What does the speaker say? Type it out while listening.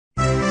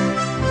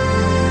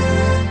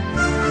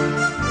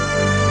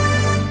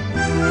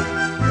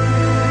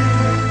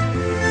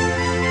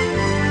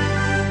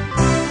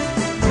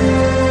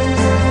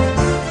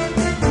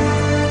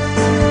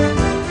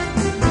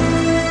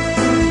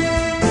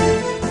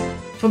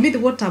for me,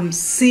 what I'm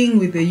seeing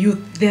with the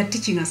youth, they are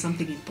teaching us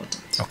something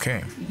important.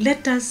 Okay.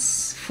 Let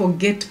us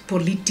forget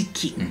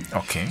politicking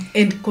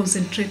and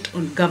concentrate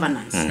on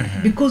governance.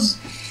 Because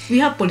we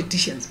have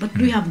politicians, but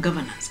we have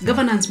governance.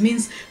 Governance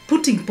means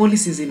putting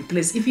policies in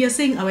place. If you are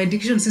saying our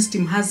education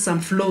system has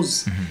some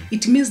flaws,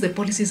 it means the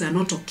policies are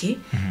not okay.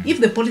 If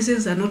the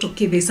policies are not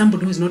okay, there's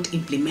somebody who is not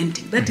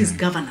implementing. That is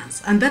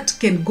governance. And that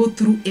can go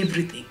through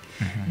everything.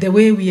 The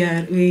way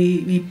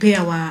we pay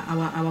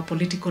our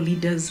political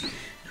leaders,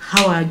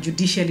 how our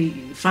judiciary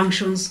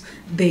functions,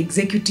 the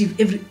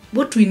executive,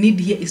 what we need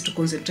here is to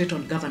concentrate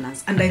on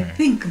governance. And I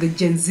think the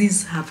Gen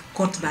Zs have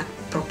caught that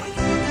properly.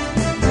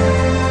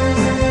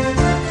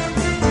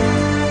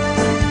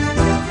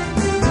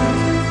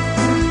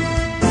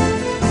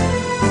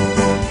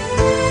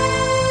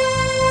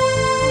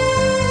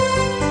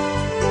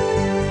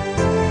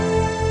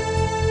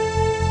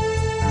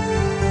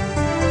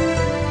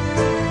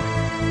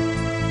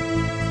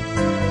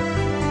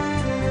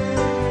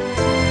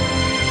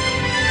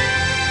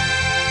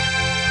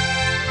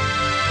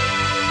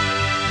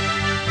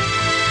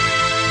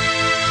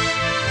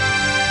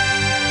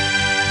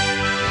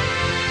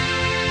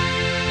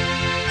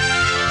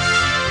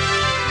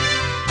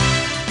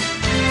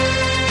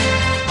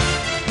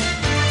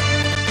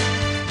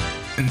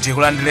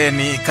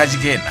 Ndikulandireni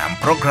kachikena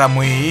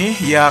programu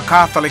hii ya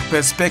Catholic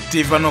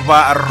Perspective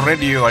anova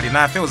radio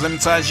Alinafe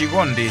uzamitsa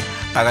chikondi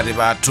pakati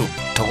pathu.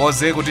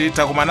 Tokoze kuti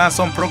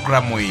takumanaso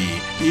programu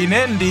hii.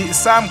 Ine ndi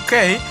Sam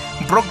K.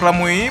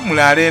 Programu hii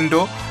muli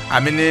alendo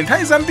amene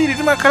nthawi zambiri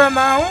timakhala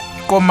nawo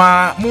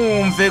koma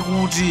mumve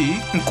kuti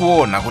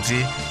nkuona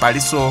kuti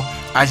paliso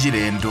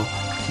achilendo.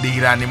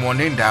 Dikirani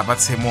moni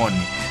ndapatse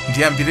moni.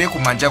 Ndiyambire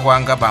kumanja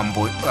kwanga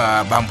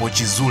bambo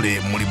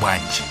Chizule muli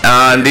bwanji?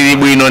 Ndili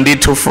bwino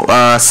ndithu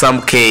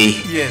Sam K.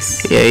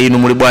 Yes. Inu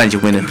muli bwanji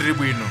kumene? Ndili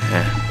bwino.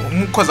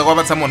 Mukhoza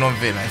kwapatsa mono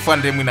mvera ifo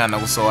ande mwina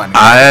anakusowani.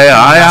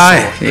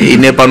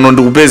 Ine pano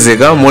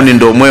ndikupezeka moni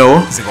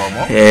ndomwewo.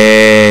 Zikomo.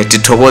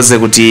 Tithokoze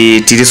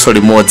kuti tiliso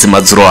limodzi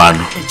madzulo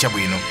ano.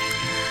 Chabwino.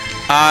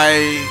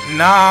 I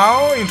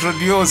now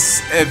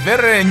introduce a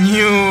very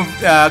new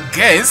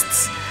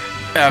guest,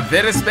 a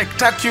very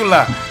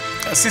spectacular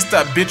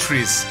Sister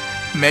Beatrice.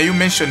 May you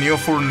mention your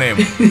full name?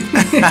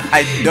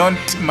 I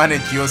don't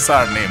manage your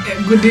surname.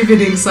 Good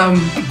evening, Sam.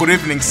 Good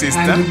evening, sister.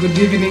 And good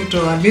evening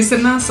to our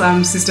listeners.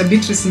 I'm Sister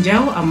Beatrice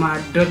Njau. I'm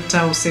a daughter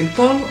of St.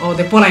 Paul, or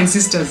the Pauline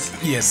Sisters.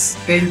 Yes.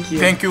 Thank you.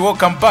 Thank you.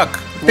 Welcome back.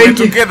 Thank We're you.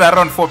 together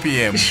around 4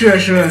 p.m. Sure.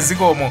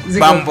 Zikomo.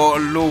 Bambo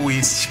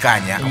Louis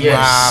Chikanya.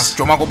 Yes.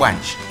 Chomako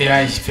bwanji.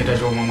 Yeah, ifeta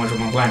choma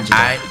mwachoma bwanji.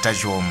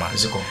 Tachoma.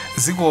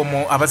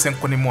 Zikomo abatse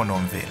nkuni mono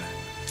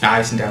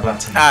mvela.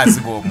 Sindapatsa.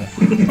 Zikomo.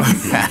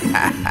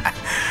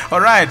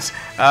 Alright,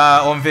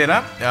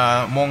 omvera,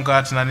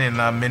 monga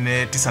tinanena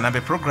mene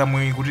tisanambe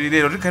programu iyi kuti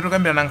lero tikhaito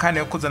kambirana nkhani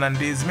yokhudzana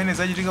ndi zimene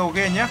zachitika ku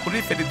Kenya kuti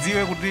ife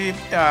tidziwe kuti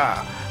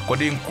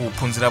kodi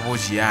nkuphunzirapo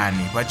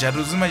chiyani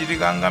pajatu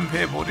zimachitika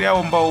ngamphepo kuti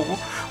aomba uku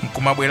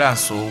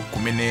nkumabweranso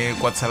kumene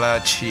kwatsala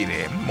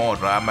tchire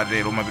moto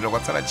amatero mapita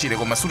kwatsala tchire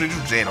koma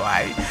sutitutero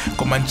ayi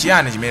koma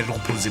nchiyani chimene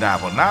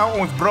tikuphunzirapo. Now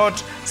we've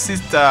brought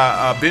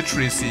Sister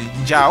Beatrice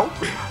Njau.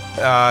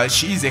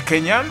 She is a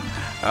Kenyan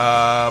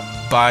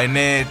by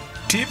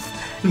native,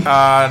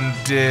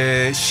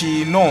 and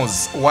she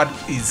knows what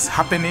is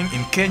happening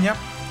in Kenya,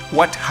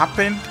 what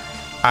happened,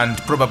 and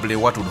probably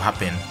what would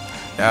happen.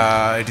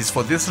 It is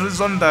for this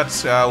reason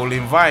that I will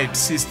invite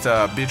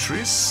Sister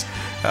Beatrice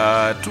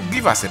to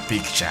give us a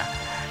picture.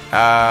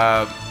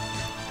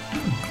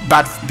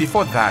 But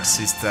before that,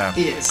 sister,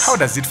 yes. How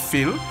does it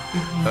feel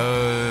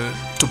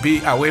to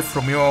be away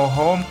from your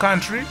home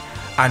country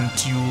and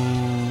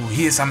you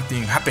hear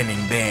something happening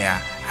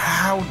there?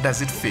 How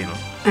does it feel?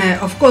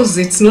 Of course,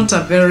 it's not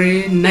a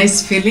very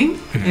nice feeling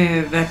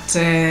that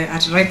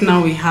right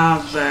now we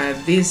have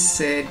these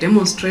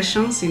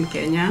demonstrations in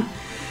Kenya.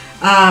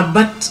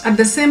 But at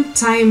the same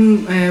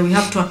time, we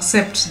have to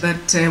accept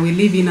that we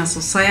live in a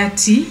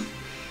society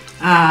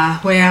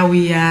where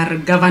we are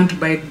governed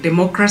by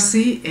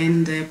democracy,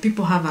 and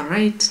people have a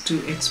right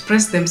to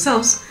express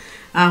themselves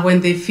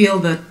when they feel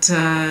that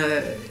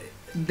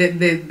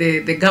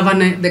the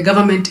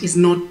government is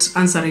not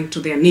answering to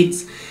their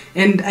needs.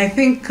 And I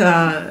think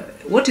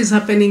what is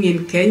happening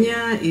in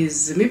Kenya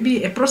is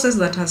maybe a process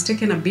that has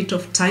taken a bit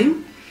of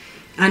time,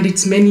 and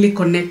it's mainly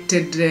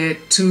connected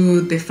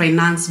to the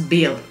finance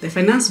bill. The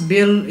finance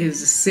bill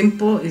is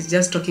simple, it's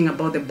just talking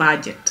about the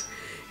budget.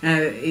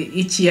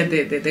 Each year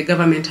the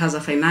government has a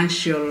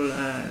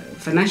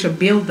financial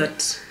bill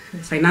that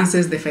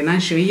finances the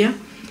financial year.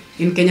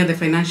 In Kenya, the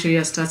financial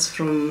year starts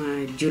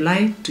from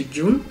July to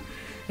June.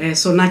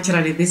 So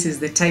naturally, this is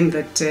the time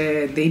that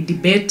they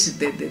debate,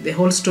 the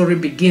whole story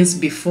begins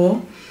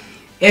before.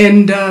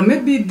 And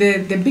maybe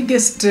the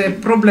biggest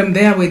problem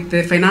there with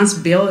the finance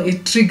bill,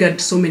 it triggered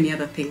so many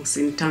other things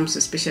in terms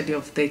especially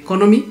of the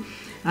economy.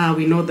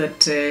 We know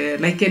that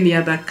like any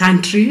other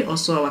country,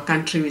 also our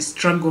country, we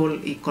struggle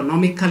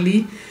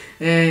economically.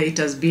 It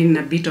has been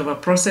a bit of a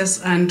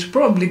process, and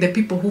probably the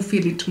people who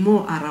feel it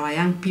more are our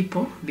young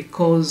people,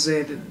 because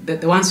the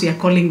ones we are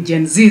calling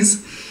Gen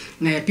Zs,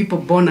 people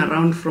born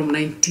around from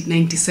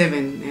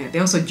 1997.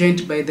 They're also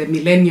joined by the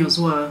millennials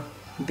who are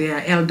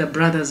their elder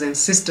brothers and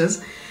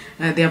sisters.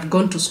 They have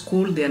gone to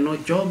school, there are no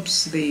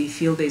jobs, they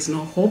feel there is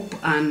no hope,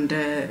 and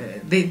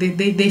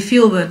they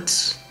feel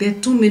that there are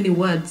too many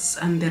words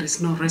and there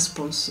is no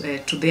response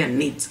to their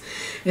needs.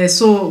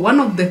 So one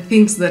of the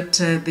things that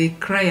they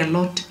cry a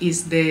lot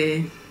is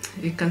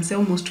you can say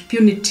almost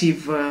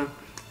punitive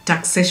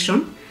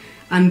taxation.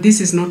 And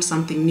this is not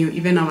something new.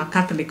 Even our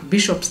Catholic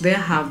bishops there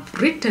have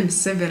written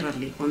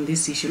severally on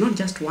this issue, not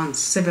just once,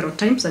 several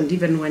times. And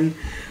even when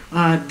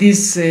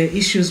these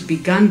issues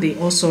began, they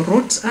also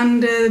wrote,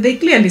 and they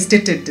clearly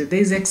stated there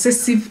is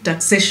excessive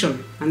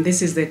taxation, and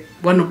this is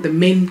one of the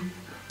main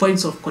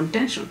points of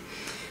contention.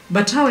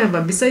 But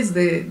however, besides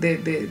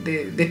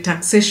the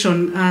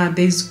taxation,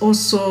 there is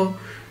also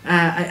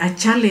a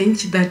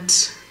challenge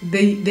that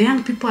the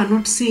young people are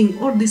not seeing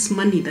all this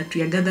money that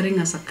we are gathering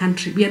as a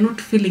country. We are not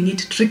feeling it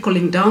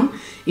trickling down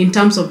in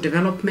terms of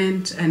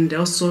development and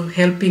also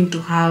helping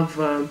to have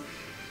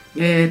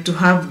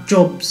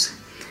jobs.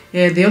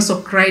 They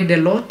also cried a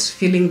lot,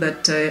 feeling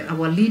that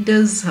our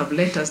leaders have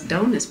let us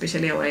down,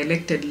 especially our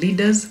elected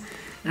leaders.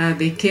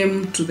 They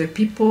came to the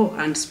people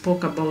and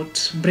spoke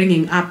about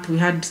bringing up. We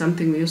had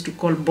something we used to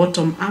call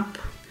bottom up,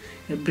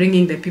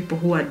 bringing the people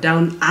who are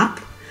down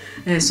up.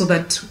 So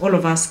that all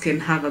of us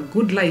can have a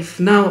good life.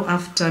 Now,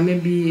 after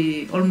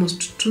maybe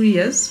almost 2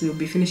 years, we'll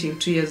be finishing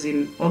 2 years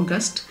in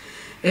August,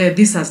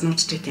 this has not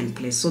taken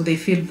place. So they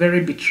feel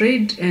very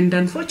betrayed. And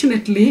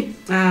unfortunately,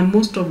 some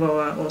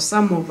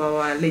of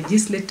our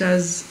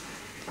legislators,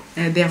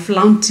 they are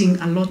flaunting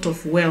a lot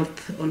of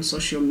wealth on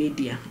social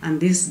media.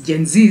 And these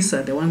Gen-Zs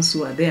are the ones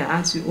who are there.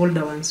 As we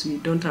older ones, we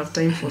don't have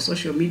time for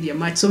social media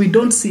much. So we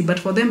don't see, but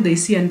for them, they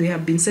see, and they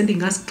have been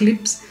sending us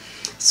clips.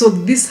 So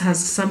this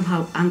has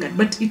somehow angered,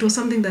 but it was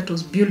something that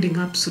was building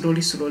up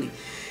slowly.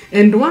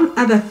 And one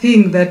other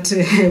thing that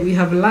we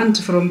have learned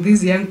from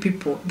these young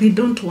people, they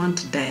don't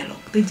want dialogue.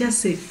 They just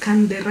say,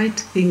 can the right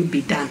thing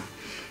be done?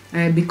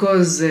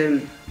 Because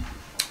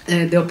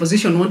the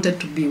opposition wanted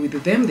to be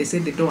with them. They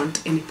said they don't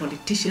want any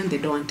politician, they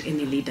don't want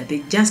any leader.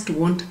 They just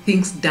want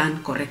things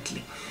done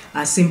correctly.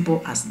 As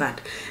simple as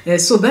that.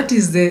 So that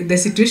is the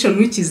situation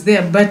which is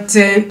there. But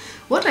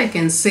what I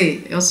can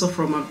say, also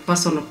from a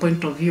personal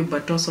point of view,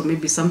 but also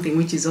maybe something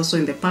which is also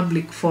in the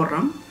public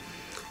forum,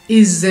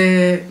 is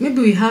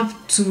maybe we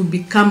have to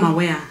become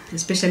aware,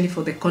 especially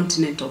for the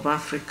continent of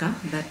Africa,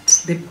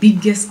 that the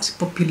biggest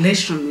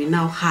population we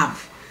now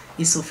have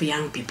is of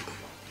young people.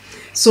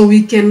 So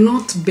we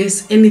cannot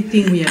base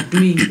anything we are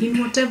doing in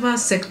whatever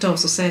sector of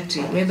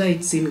society, whether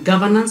it's in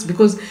governance,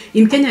 because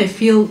in Kenya I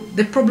feel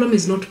the problem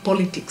is not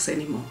politics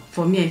anymore.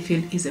 For me, I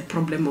feel it's a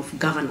problem of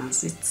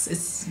governance.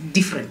 It's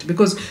different,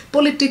 because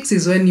politics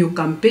is when you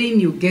campaign,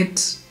 you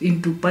get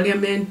into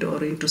parliament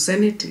or into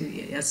Senate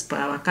as per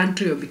our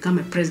country, or become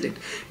a president.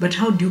 But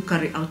how do you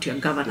carry out your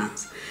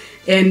governance?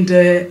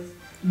 And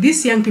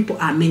these young people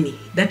are many.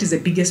 That is the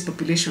biggest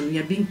population. We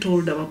are being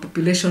told our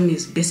population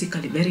is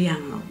basically very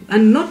young now.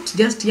 And not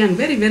just young,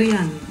 very, very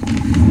young.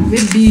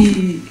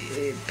 Maybe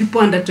people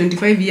under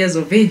 25 years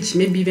of age,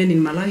 maybe even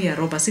in Malawi,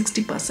 are over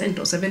 60%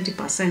 or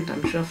 70%.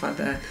 I'm sure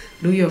Father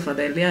Louis or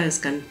Father Elias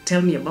can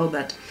tell me about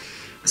that.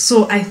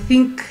 So I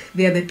think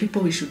they are the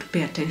people we should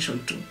pay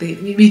attention to.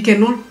 We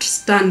cannot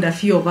stand a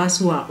few of us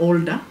who are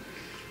older.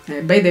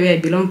 By the way, I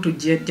belong to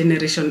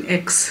Generation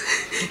X.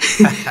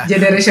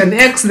 Generation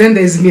X, then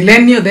there's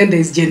Millennial, then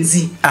there's Gen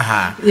Z.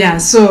 Yeah,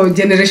 so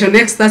Generation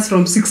X, that's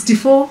from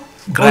 64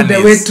 Grannies.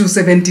 All the way to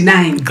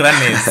 79.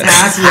 Grannies.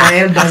 As we are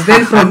elders.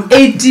 Then from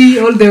 80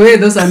 all the way,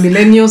 those are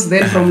millennials.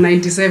 Then from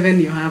 97,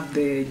 you have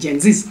the Gen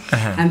Zs.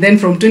 And then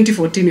from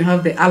 2014, you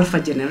have the Alpha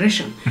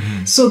generation.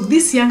 So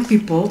these young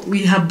people,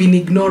 we have been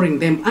ignoring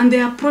them. And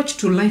their approach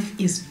to life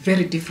is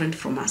very different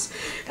from us.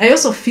 I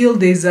also feel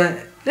there's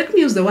let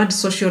me use the word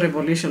social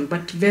revolution,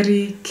 but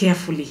very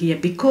carefully here,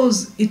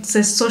 because it's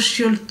a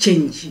social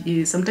change.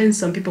 Sometimes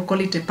some people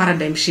call it a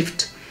paradigm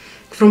shift.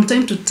 From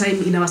time to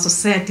time in our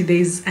society, there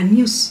is a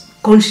new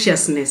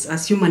consciousness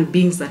as human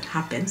beings that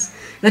happens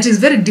that is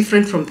very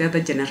different from the other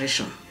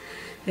generation.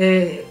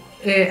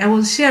 I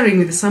was sharing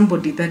with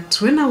somebody that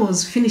when I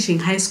was finishing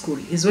high school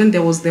is when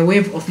there was the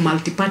wave of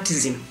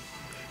multipartyism.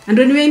 And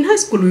when we were in high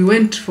school, we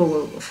went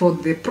for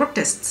the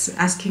protests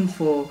asking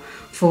for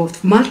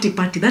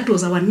multi-party. That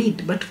was our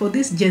need. But for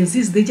these Gen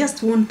Zs, they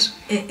just want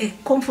a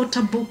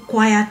comfortable,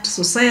 quiet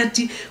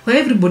society where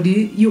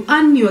everybody, you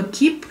earn your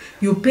keep,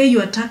 you pay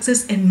your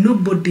taxes, and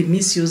nobody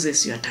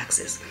misuses your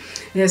taxes.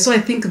 So I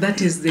think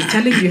that is the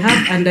challenge we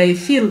have. And I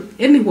feel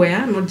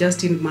anywhere, not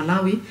just in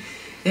Malawi,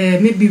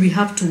 maybe we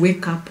have to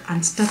wake up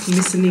and start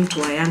listening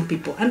to our young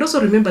people. And also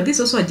remember, this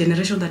is also a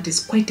generation that is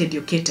quite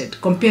educated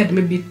compared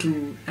maybe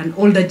to an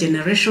older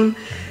generation.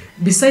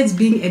 Besides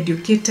being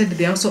educated,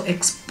 they are also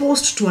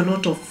exposed to a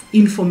lot of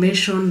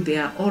information. They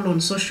are all on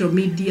social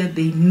media.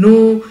 They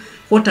know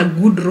what a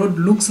good road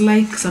looks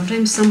like.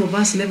 Sometimes some of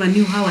us never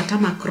knew how a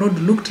tarmac road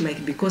looked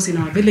like, because in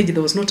our village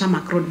there was no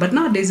tarmac road. But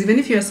nowadays, even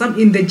if you are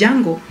in the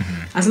jungle,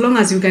 As long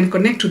as you can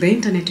connect to the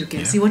internet, you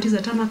can see what is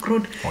a tarmac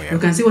road, you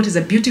can see what is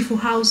a beautiful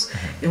house,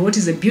 and what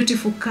is a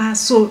beautiful car.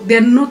 So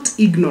they're not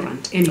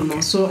ignorant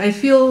anymore. So I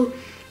feel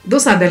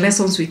those are the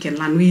lessons we can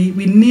learn.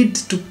 We need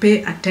to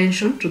pay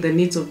attention to the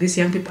needs of these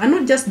young people, and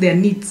not just their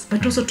needs,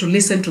 but also to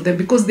listen to them,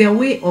 because their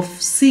way of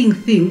seeing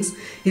things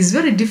is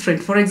very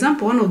different. For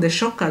example, one of the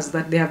shockers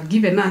that they have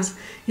given us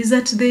is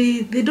that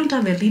they don't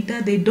have a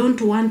leader. They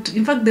don't want,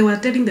 in fact, they were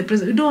telling the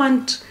president, we don't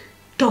want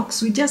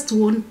talks, we just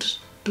want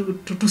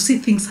to see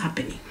things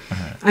happening.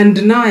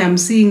 And now I am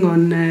seeing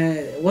on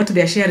what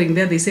they are sharing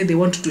there, they say they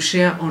want to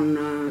share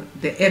on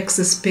the X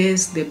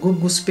space, the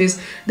Google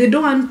space. They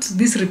don't want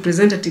this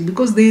representative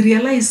because they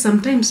realize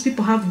sometimes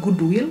people have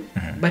goodwill,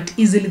 but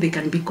easily they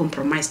can be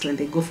compromised when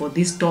they go for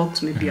these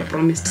talks. Maybe you're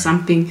promised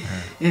something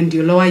and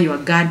you lower your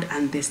guard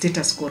and the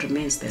status quo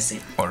remains the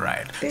same. All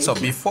right. Thank So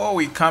you. before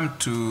we come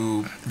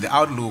to the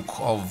outlook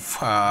of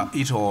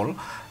it all,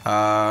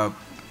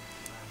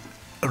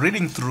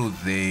 reading through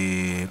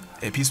the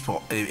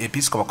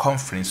Episcopal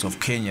Conference of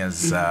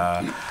Kenya's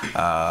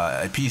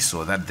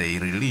epistle that they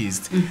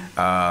released,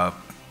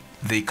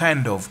 they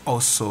kind of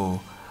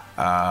also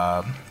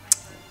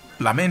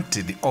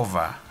lamented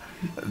over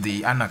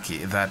the anarchy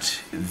that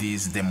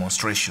these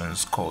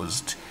demonstrations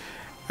caused,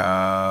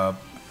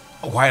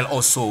 while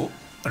also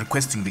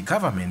requesting the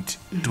government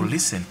to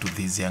listen to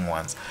these young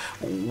ones.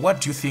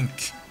 What do you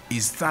think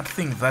is that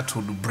thing that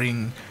would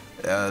bring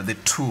the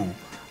two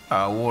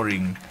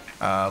warring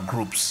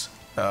groups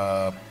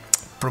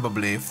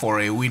probably for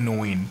a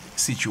win-win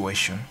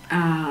situation?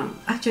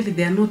 Actually,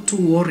 there are not two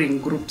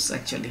warring groups,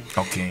 actually.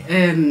 Okay.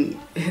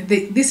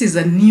 This is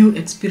a new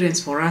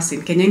experience for us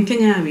in Kenya. In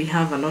Kenya, we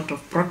have a lot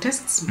of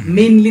protests,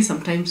 mainly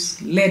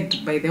sometimes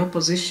led by the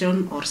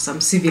opposition or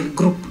some civil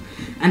group.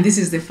 And this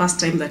is the first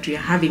time that we are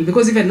having,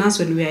 because even us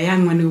when we were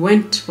young, when we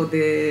went for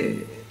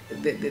the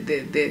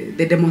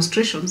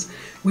demonstrations,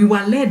 we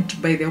were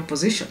led by the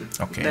opposition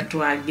that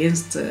were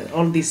against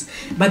all this.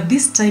 But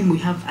this time we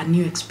have a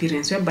new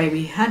experience whereby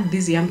we had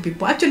these young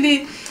people.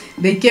 Actually,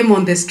 they came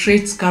on the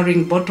streets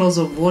carrying bottles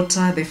of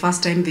water. The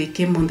first time they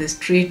came on the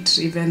street,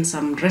 even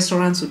some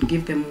restaurants would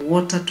give them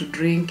water to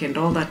drink and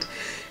all that.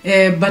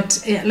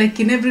 But like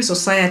in every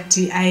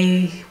society,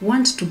 I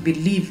want to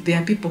believe there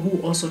are people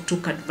who also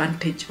took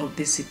advantage of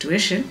this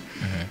situation.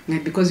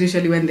 Because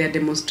usually when there are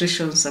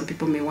demonstrations, some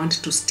people may want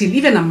to steal.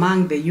 Even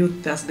among the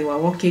youth, as they were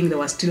walking, there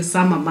were still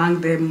some among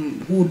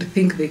them who would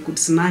think they could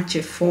snatch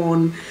a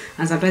phone,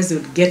 and sometimes they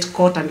would get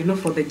caught. And you know,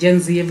 for the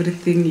Gen Z,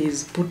 everything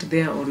is put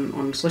there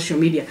on social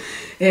media.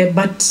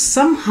 But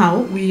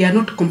somehow we are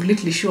not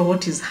completely sure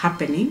what is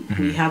happening.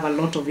 We have a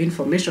lot of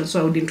information,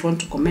 so I wouldn't want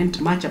to comment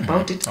much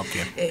about it.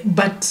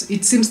 But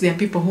it seems there are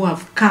people who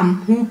have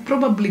come who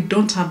probably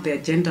don't have the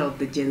agenda of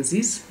the Gen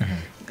Zs.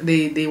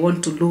 They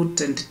want to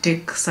loot and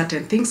take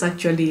certain things.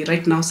 Actually,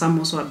 right now, some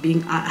also have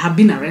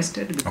been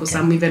arrested because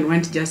some even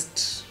went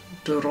just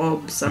to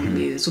rob some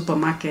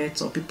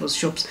supermarkets or people's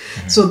shops.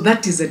 So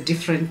that is a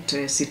different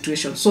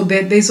situation. So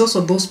there's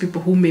also those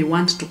people who may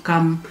want to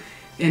come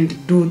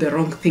and do the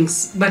wrong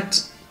things.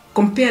 But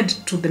compared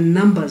to the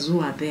numbers who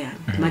are there,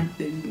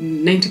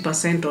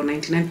 90% or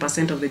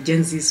 99% of the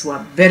Gen Zs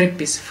were very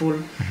peaceful.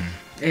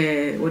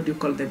 What do you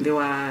call them? They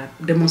were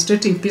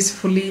demonstrating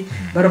peacefully.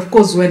 But of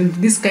course, when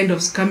this kind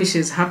of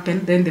skirmishes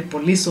happen, then the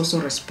police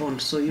also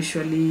respond. So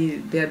usually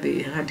there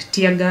they had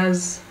tear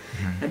gas,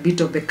 a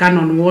bit of the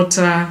cannon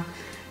water,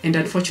 and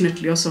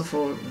unfortunately also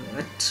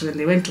when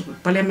they went to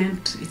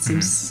parliament, it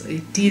seems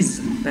it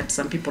is that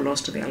some people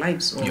lost their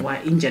lives or were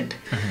injured.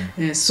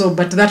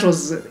 But that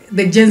was,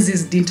 the Gen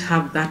Zs didn't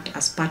have that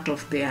as part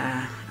of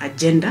their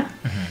agenda.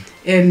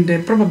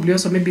 And probably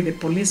also maybe the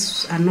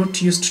police are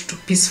not used to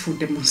peaceful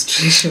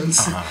demonstrations.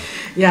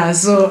 Yeah,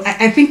 so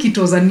I think it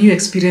was a new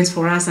experience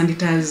for us, and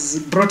it has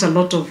brought a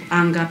lot of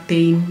anger,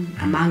 pain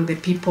among the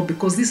people,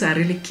 because these are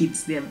really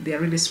kids. They are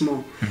really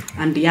small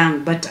and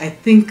young. But I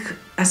think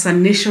as a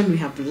nation we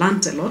have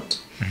learnt a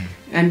lot.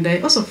 And I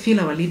also feel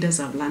our leaders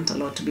have learnt a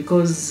lot,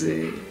 because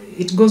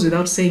it goes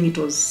without saying it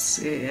was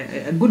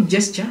a good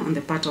gesture on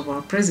the part of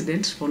our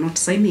president for not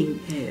signing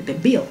the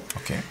bill.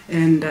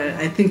 And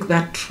I think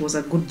that was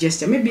a good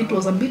gesture. Maybe it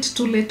was a bit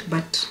too late,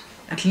 but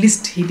at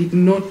least he did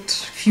not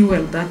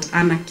fuel that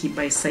anarchy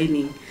by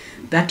signing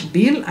that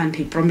bill, and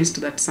he promised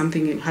that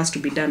something has to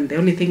be done. The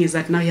only thing is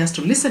that now he has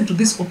to listen to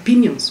these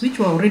opinions, which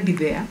were already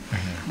there,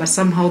 but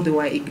somehow they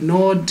were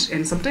ignored.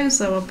 And sometimes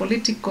our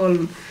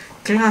political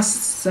class,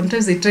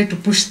 sometimes they try to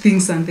push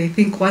things and they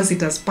think once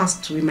it has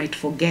passed we might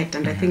forget,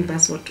 and I think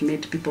that's what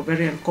made people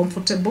very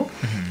uncomfortable.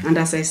 And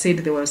as I said,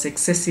 there was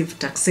excessive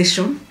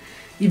taxation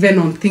even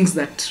on things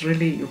that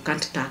really you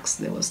can't tax.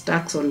 There was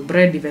tax on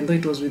bread, even though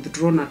it was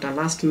withdrawn at the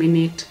last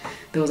minute.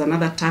 There was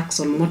another tax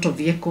on motor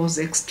vehicles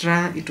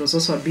extra. It was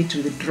also a bit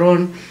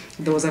withdrawn.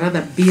 There was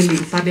another bill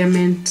in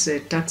parliament,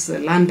 tax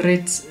land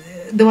rates.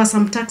 There were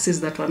some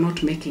taxes that were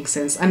not making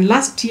sense. And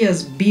last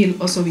year's bill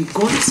also, we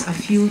got a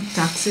few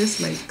taxes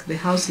like the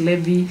house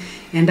levy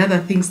and other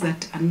things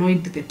that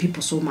annoyed the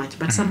people so much.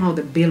 But somehow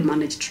the bill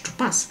managed to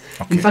pass.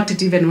 In fact,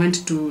 it even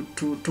went to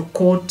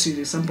court.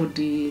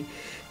 Somebody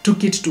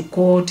took it to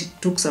court. It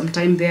took some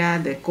time there.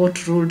 The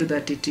court ruled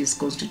that it is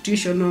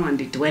constitutional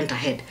and it went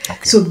ahead.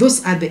 Okay. So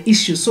those are the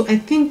issues. So I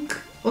think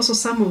also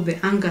some of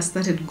the anger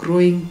started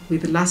growing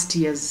with last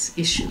year's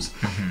issues.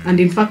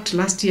 And in fact,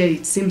 last year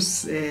it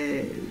seems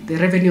the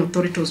Revenue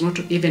Authority was not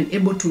even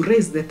able to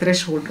raise the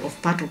threshold of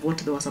part of what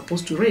they were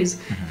supposed to raise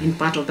in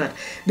part of that.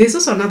 There's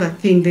also another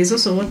thing. There's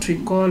also what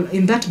we call,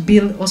 in that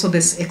bill, also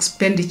this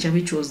expenditure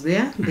which was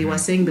there. They were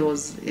saying there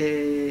was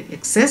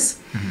excess.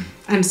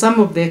 And some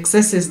of the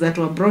excesses that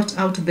were brought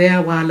out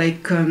there were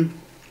like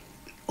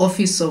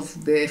office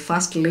of the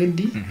first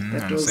lady,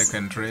 that and was,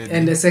 second lady.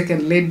 and the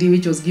second lady,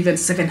 which was given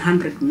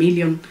 700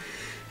 million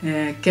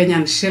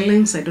Kenyan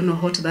shillings. I don't know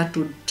what that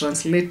would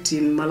translate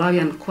in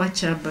Malawian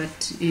kwacha,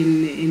 but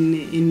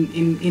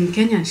in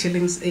Kenyan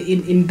shillings,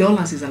 in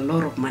dollars, is a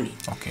lot of money.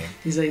 Okay.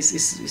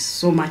 Is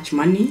so much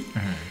money.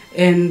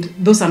 And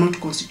those are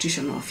not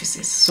constitutional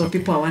offices. So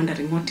people are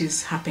wondering what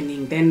is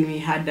happening. Then we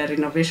had a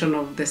renovation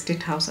of the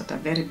State House at a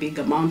very big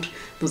amount.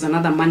 There's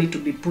another money to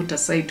be put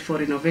aside for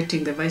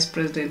renovating the Vice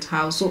President's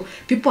house. So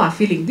people are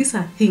feeling these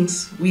are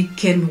things we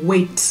can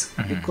wait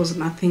because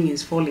nothing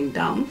is falling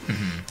down.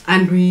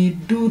 And we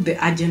do the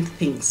urgent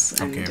things.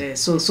 And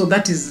so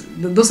that is,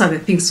 those are the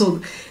things.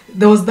 So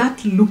there was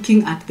that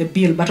looking at the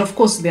bill, but of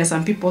course there are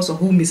some people also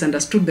who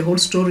misunderstood the whole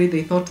story.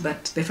 They thought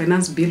that the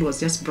finance bill was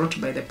just brought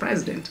by the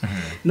president.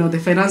 No, the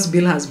finance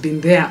bill has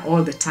been there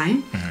all the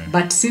time,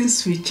 but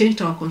since we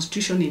changed our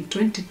constitution in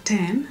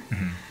 2010,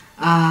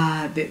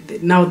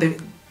 now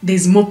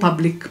there's more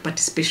public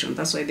participation.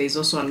 That's why there's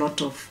also a lot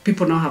of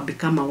people now have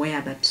become aware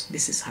that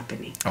this is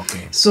happening.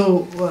 Okay.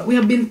 So we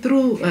have been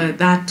through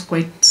that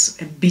quite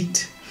a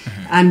bit,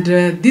 and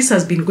this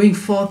has been going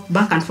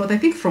back and forth, I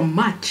think from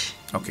March.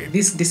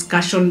 This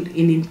discussion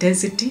in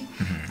intensity,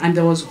 and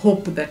there was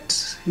hope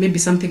that maybe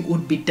something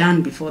would be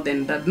done before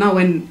then. That now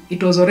when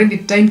it was already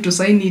time to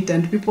sign it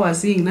and people are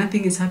seeing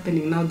nothing is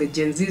happening, now the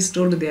Gen-Zs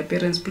told their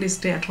parents, please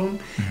stay at home,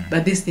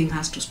 but this thing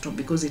has to stop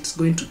because it's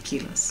going to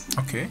kill us.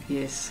 Okay.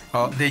 Yes.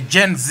 The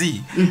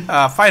Gen-Z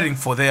fighting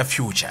for their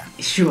future.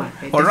 Sure.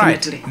 All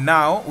right.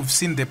 Now we've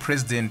seen the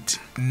president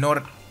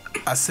not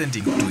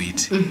ascending to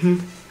it.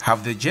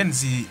 Have the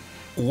Gen-Z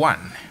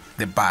won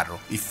the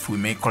battle, if we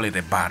may call it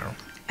a battle?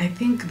 I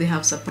think they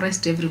have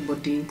surprised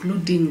everybody,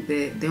 including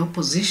the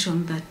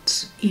opposition,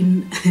 that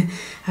in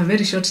a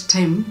very short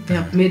time they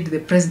have made the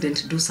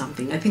president do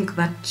something. I think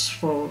that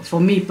for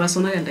me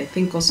personally, and I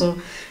think also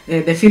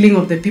the feeling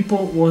of the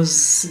people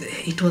was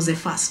it was a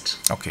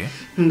first. Okay.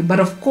 But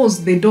of course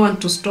they don't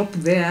want to stop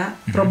there,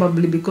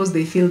 probably because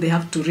they feel they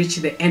have to reach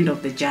the end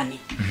of the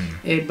journey.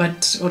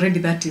 But already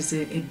that is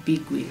a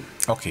big win.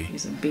 Okay.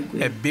 It's a big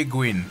win. A big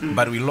win,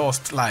 but we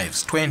lost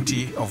lives,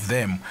 20 of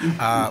them.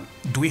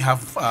 Do we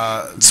have...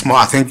 It's more,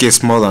 I think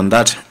it's more than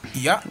that.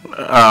 Yeah.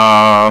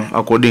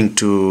 According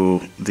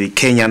to the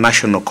Kenya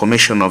National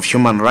Commission of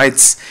Human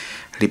Rights,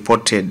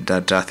 reported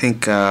that I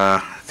think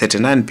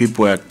 39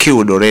 people were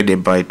killed already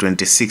by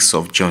 26th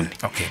of June.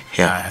 Okay.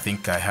 Yeah. I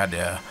think I had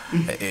a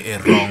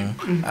wrong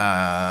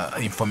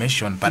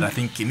information, but I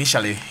think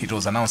initially it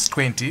was announced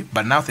 20,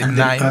 but now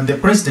 39. And the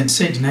president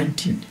said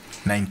 19.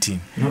 19.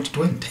 Not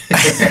 20.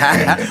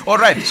 All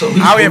right. So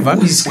however,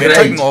 we're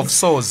talking of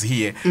souls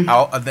here.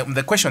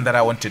 The question that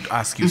I wanted to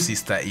ask you,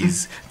 sister,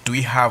 is do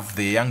we have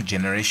the young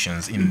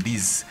generations in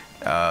these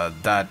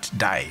that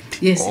died?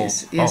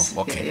 Yes, yes.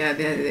 Okay.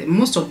 Yeah,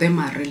 most of them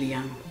are really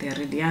young. They are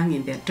really young,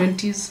 in their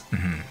 20s.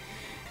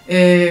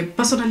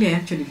 Personally, I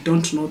actually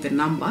don't know the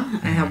number.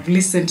 I have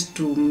listened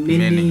to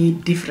many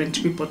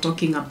different people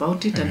talking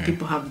about it, and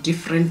people have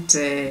different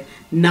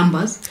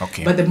numbers.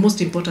 Okay. But the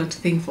most important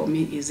thing for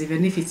me is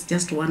even if it's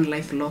just one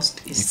life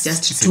lost, it's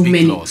just too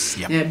many. Loss,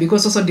 yeah,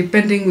 because also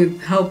depending with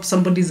how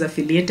somebody is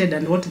affiliated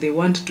and what they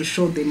want to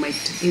show, they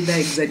might either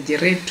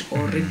exaggerate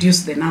or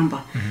reduce the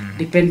number,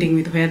 depending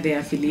with where they are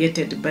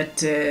affiliated. But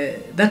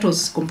that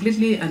was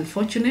completely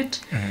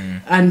unfortunate,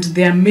 and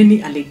there are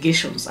many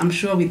allegations. I'm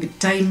sure with the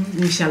time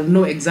we shall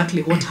know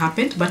exactly what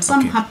happened, but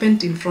some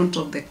happened in front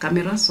of the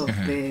cameras of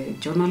the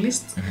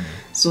journalists,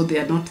 so they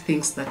are not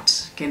things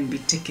that can be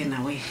taken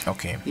away.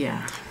 Okay.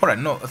 Yeah. All right.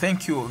 No,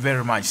 thank you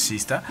very much,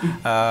 sister.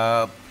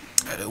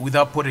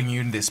 Without putting you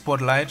in the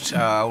spotlight,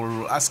 I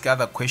will ask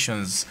other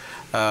questions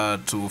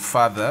to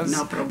fathers.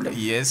 No problem.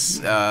 Yes,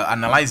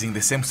 analyzing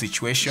the same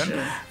situation.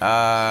 Sure.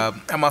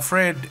 I'm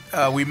afraid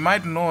we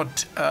might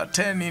not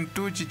turn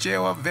into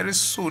Chichewa very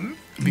soon,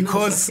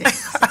 because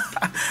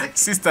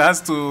sister has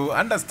to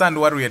understand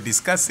what we are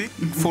discussing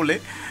fully.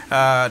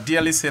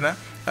 Dear listener,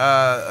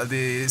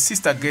 the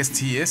sister guest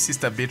here,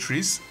 Sister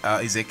Beatrice,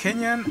 is a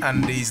Kenyan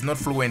and is not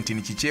fluent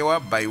in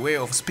Chichewa by way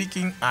of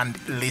speaking and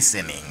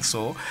listening.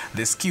 So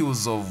the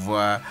skills of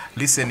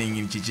listening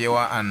in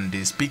Chichewa and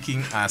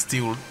speaking are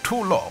still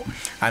too low,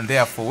 and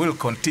therefore we'll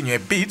continue a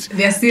bit.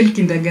 They are still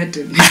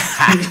kindergarten.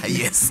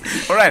 Yes.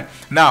 All right.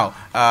 Now,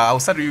 I'll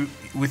start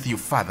with you,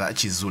 Father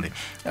Chizule.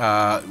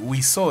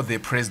 We saw the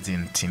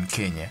president in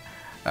Kenya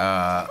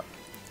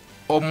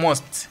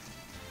almost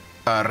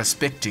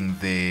respecting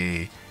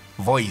the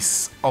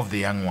voice of the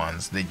young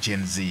ones, the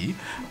Gen Z,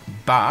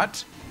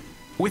 but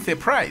with a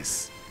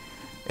price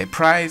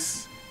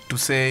to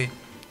say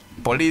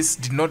police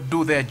did not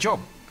do their job.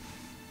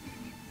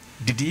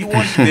 Did he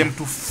want them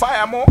to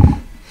fire more?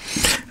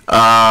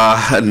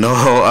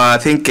 No, I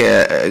think,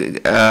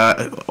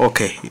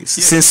 okay, yes.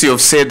 Since you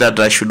have said that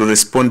I should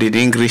respond in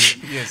English,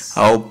 yes,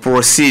 I'll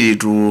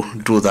proceed to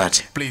do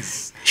that.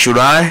 Please. Should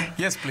I?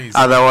 Yes, please.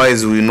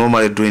 Otherwise, we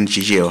normally do in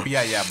Chicheo.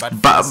 Yeah,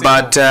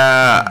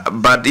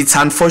 but it's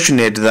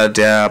unfortunate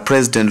that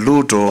President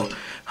Ruto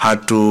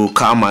had to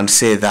come and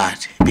say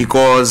that,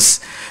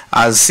 because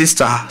as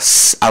Sister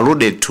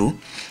alluded to,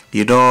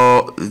 you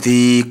know,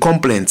 the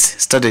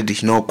complaints started,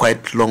 you know,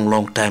 quite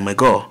long time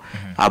ago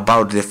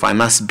about the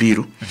finance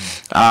bill,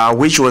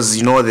 which was,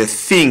 you know, the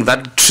thing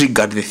that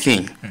triggered the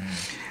thing.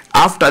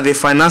 After the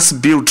finance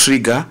bill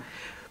trigger,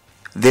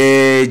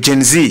 the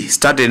Gen Z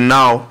started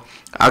now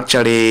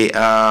actually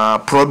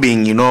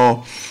probing, you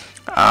know,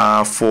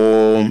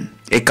 for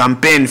a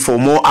campaign for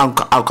more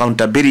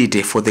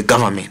accountability for the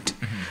government.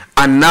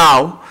 And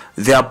now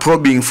they are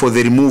probing for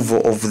the removal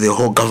of the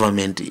whole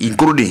government,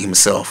 including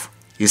himself.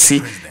 You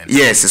see?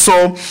 Yes.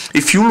 So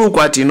if you look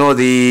at, you know,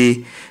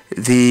 the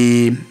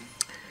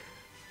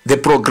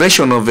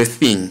progression of the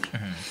thing,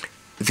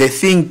 the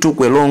thing took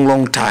a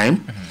long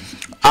time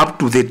up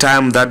to the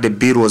time that the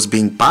bill was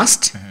being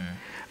passed,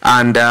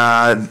 and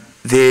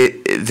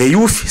the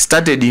youth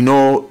started, you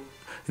know,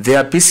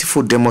 their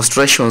peaceful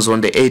demonstrations on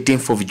the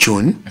 18th of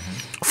June.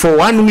 For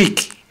 1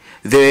 week,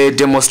 the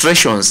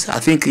demonstrations, I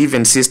think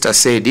even Sister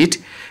said it,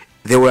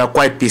 they were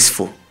quite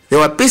peaceful. They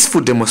were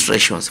peaceful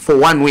demonstrations for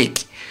 1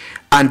 week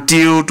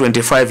until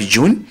 25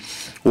 June,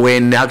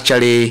 when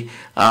actually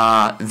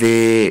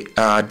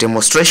the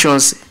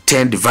demonstrations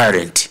turned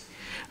violent.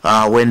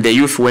 When the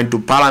youth went to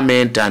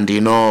Parliament and,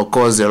 you know,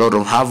 caused a lot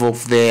of havoc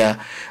there,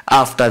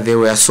 after they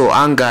were so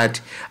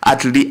angered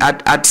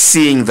at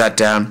seeing that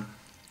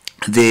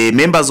the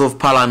members of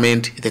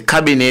Parliament, the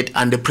cabinet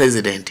and the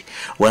president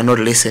were not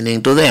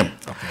listening to them.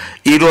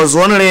 Okay. It was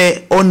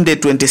only on the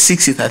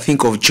 26th, I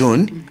think, of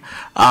June,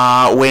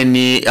 when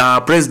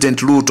President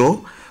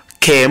Ruto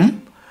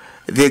came,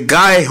 the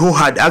guy who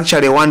had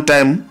actually one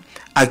time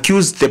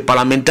accused the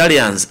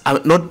parliamentarians,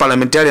 not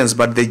parliamentarians,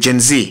 but the Gen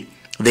Z,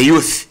 the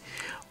youth,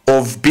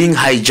 of being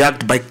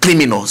hijacked by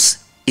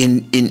criminals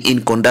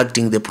in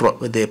conducting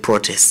the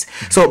protests.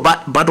 So,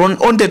 but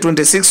on the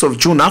 26th of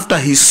June, after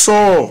he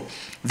saw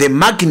the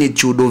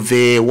magnitude of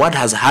what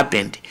has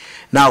happened,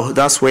 now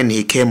that's when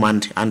he came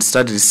and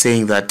started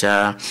saying that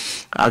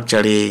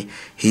actually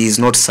he is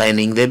not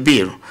signing the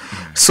bill.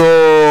 So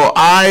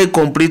I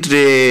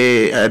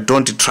completely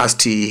don't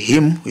trust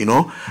him, you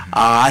know.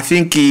 I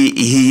think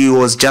he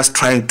was just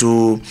trying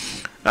to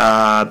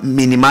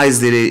minimize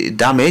the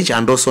damage,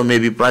 and also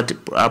maybe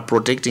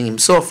protecting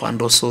himself, and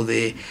also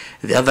the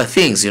other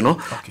things, you know,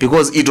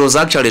 because it was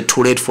actually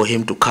too late for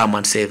him to come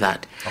and say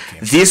that.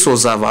 This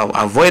was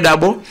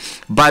avoidable,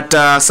 but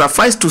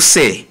suffice to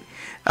say,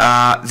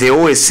 they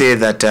always say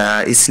that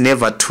it's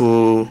never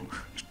too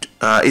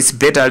it's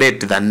better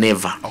late than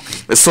never.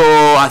 So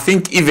I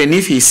think even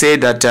if he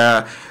said that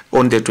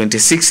on the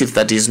 26th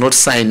that he's not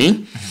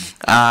signing,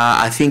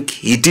 I think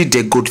he did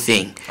a good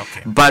thing.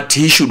 But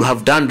he should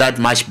have done that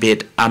much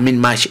better,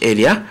 much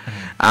earlier.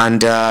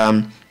 And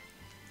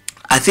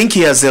I think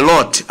he has a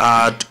lot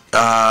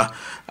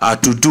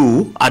to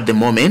do at the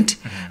moment,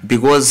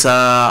 because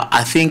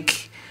I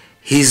think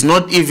he's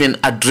not even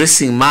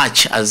addressing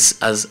much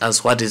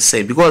as what is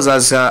said. Because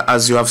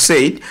as you have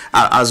said,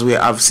 as we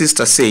have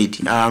Sister said,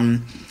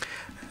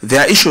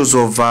 there are issues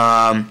of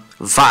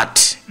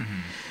VAT.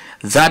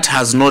 That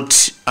has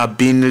not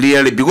been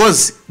really,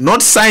 because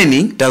not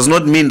signing does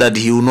not mean that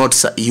he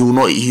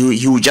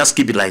will just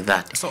keep it like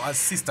that. So as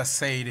Sister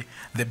said,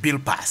 the bill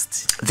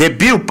passed. The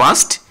bill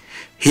passed.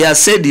 He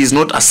has said he is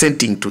not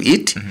assenting to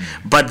it,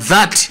 but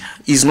that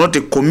is not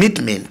a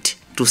commitment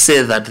to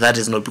say that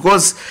is not,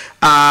 because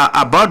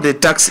about the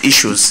tax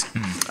issues,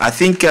 I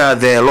think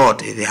there are a lot.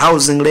 The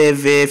housing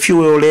levy,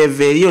 fuel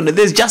levy, you know,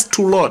 there's just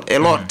a lot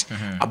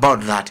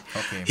about that.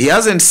 He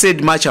hasn't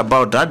said much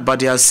about that, but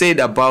he has said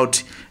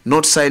about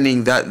not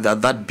signing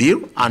that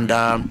bill, and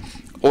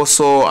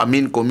also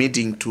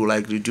committing to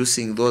like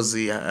reducing those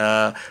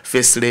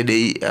first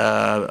lady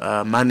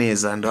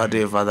monies and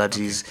whatever that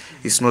is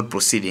not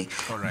proceeding.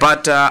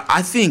 But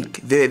I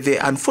think the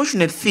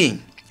unfortunate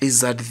thing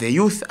is that the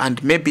youth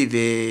and maybe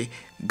the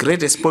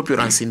greatest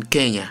populace in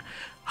Kenya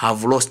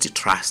have lost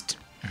trust.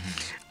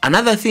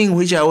 Another thing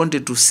which I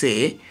wanted to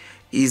say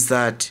is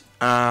that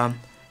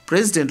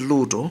President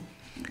Ruto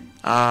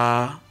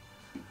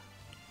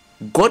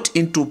got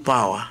into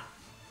power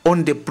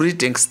on the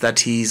pretext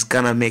that he is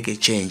gonna make a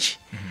change,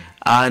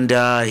 and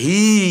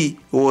he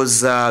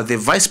was the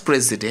vice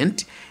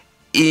president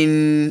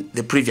in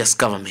the previous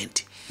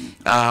government,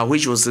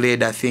 which was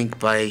led, I think,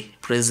 by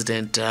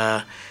President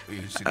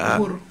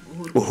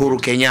Uhuru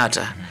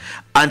Kenyatta,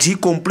 and he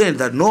complained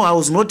that no, I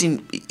was not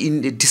in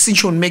the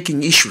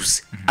decision-making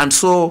issues, and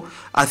so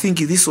I think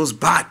this was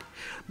bad.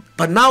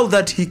 But now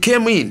that he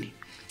came in,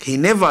 he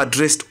never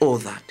addressed all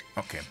that.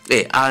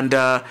 Okay. And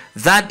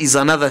that is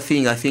another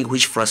thing I think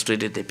which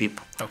frustrated the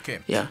people. Okay.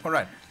 Yeah. All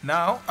right.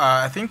 Now,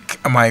 I think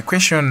my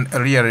question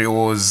really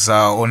was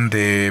on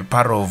the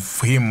part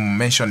of him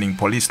mentioning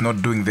police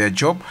not doing their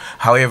job.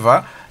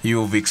 However,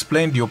 you've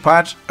explained your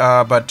part,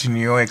 but in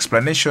your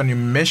explanation, you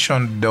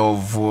mentioned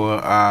of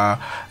the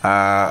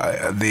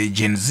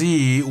Gen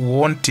Z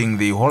wanting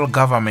the whole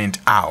government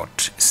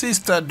out.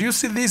 Sister, do you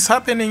see this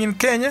happening in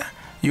Kenya?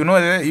 You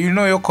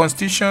know your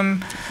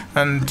constitution,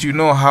 and you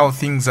know how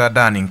things are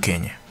done in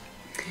Kenya.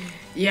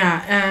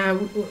 Yeah,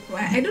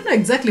 I don't know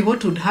exactly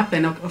what would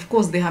happen. Of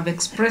course, they have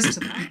expressed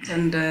that,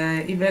 and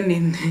even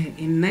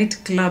in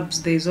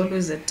nightclubs, there's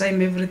always a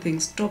time everything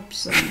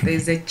stops, and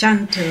there's a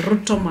chant,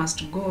 Ruto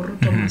must go,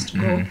 Ruto must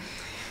go.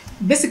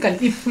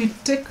 Basically, if we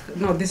take,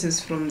 no, this is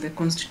from the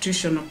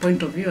constitutional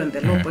point of view and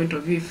the law point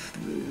of view, if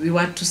we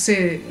were to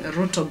say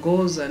Ruto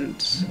goes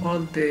and all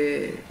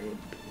the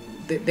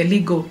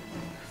legal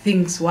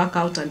things work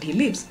out and he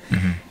leaves,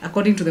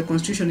 according to the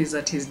constitution, is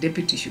that his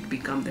deputy should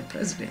become the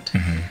president.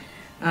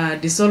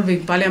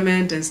 Dissolving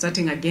parliament and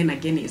starting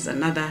again is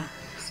another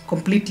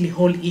completely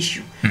whole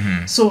issue.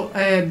 So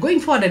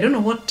going forward, I don't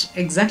know what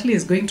exactly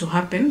is going to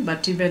happen,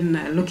 but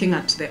even looking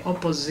at the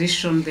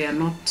opposition, they are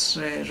not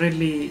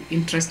really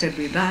interested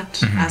with that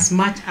as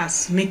much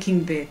as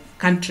making the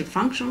country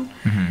function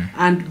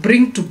and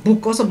bring to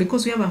book also,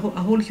 because we have a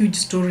whole huge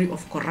story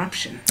of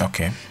corruption.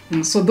 Okay.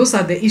 So those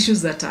are the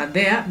issues that are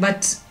there,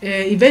 but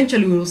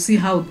eventually we will see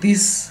how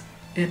this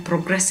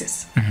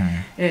progresses,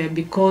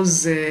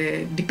 because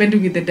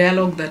depending with the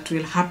dialogue that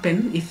will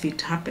happen, if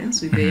it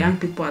happens with the young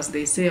people, as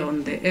they say,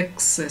 on the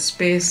X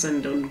space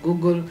and on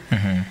Google,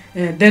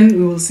 then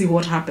we will see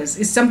what happens.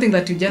 It's something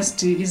that you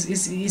just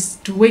is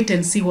to wait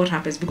and see what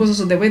happens, because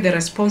also the way the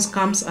response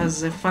comes, as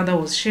the father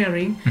was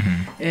sharing,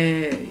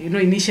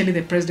 initially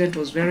the president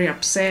was very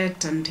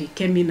upset, and he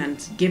came in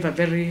and gave a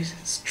very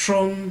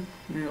strong,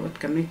 what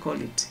can we call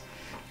it,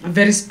 a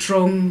very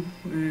strong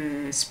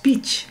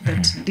speech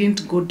that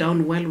didn't go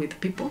down well with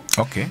people.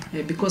 Okay.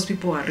 Because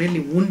people are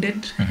really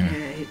wounded.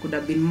 He could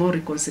have been more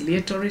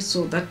reconciliatory,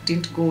 so that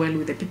didn't go well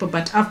with the people.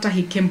 But after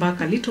he came back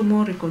a little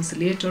more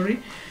reconciliatory,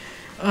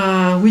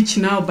 which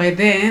now by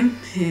then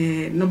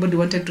nobody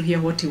wanted to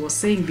hear what he was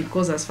saying,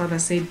 because, as father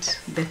said,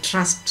 the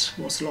trust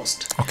was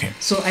lost. Okay.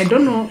 So I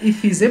don't know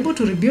if he's able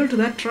to rebuild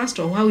that trust,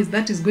 or how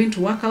that is going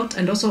to work out,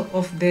 and also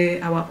of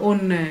our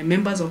own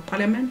members of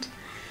parliament.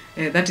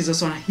 That is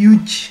also a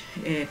huge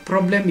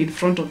problem in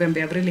front of them.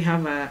 They really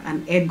have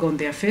an egg on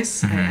their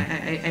face.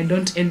 I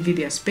don't envy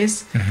their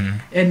space.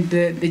 And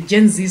the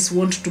Gen Zs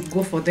want to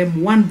go for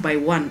them one by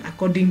one,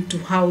 according to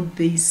how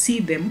they see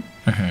them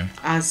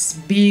as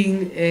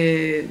being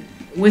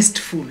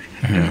wasteful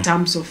in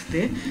terms of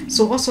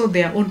so also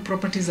their own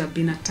properties have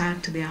been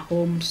attacked, their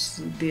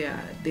homes,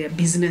 their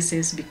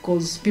businesses,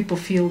 because people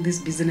feel these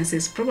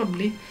businesses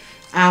probably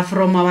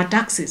from our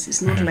taxes.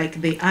 It's not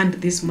like they earned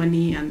this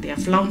money and they are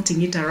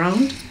flaunting it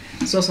around.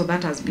 So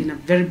that has been a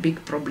very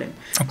big problem.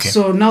 Okay.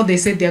 So now they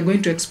said they are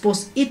going to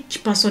expose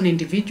each person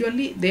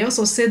individually. They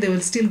also say they will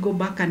still go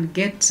back and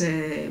get,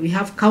 we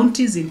have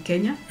counties in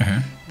Kenya.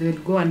 They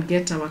will go and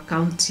get our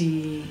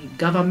county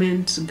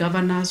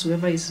governors,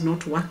 whoever is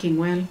not working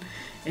well,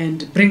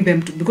 and bring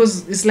them to,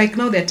 because it's like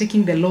now they're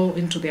taking the law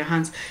into their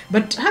hands.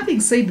 But having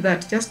said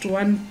that, just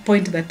one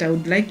point that I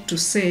would like to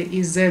say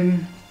is,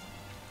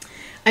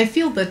 I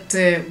feel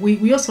that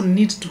we also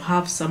need to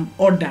have some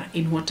order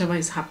in whatever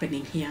is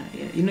happening here.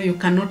 You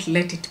cannot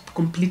let it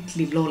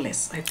completely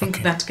lawless. I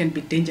think that can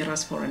be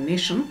dangerous for a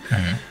nation.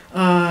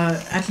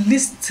 At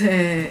least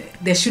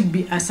there should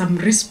be some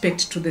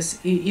respect to the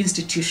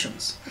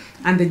institutions.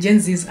 And the Gen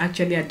Zs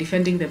actually are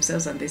defending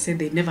themselves, and they say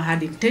they never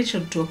had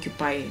intention to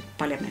occupy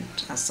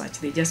parliament as such.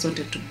 They just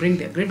wanted to bring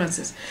their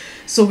grievances.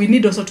 So we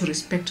need also to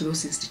respect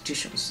those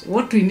institutions.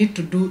 What we need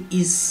to do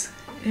is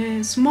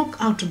smoke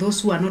out those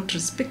who are not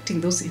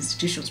respecting those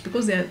institutions,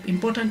 because they are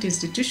important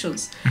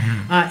institutions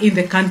in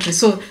the country.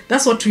 So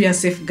that's what we are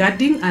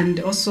safeguarding, and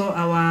also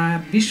our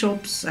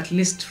bishops, at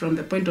least from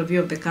the point of view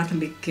of the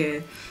Catholic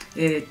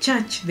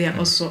Church, they are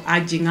also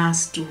urging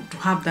us to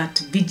have that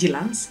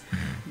vigilance,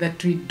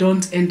 that we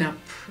don't end up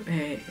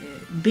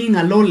being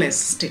a lawless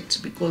state,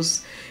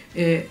 because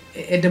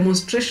a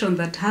demonstration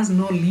that has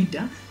no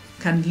leader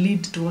can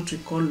lead to what we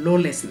call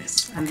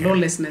lawlessness, and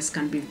lawlessness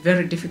can be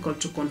very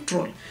difficult to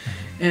control.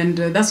 And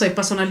that's why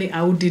personally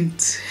I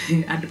wouldn't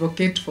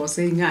advocate for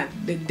saying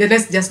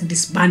let's just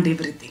disband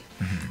everything.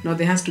 No,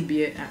 there has to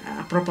be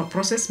a proper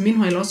process.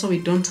 Meanwhile, also we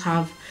don't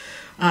have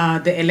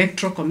the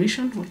Electoral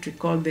Commission, what we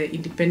call the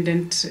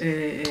Independent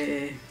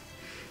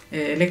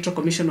Electoral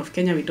Commission of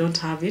Kenya. We don't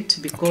have it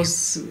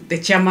because the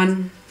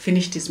chairman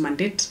finished his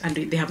mandate and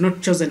they have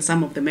not chosen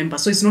some of the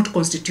members, so it's not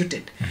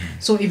constituted.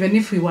 So even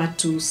if we were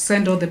to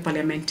send all the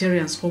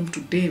parliamentarians home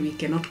today, we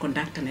cannot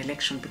conduct an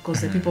election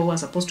because the people who are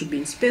supposed to be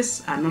in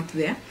space are not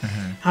there.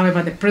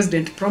 However, the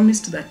president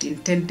promised that in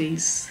 10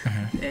 days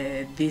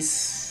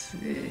this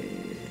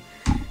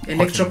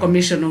electoral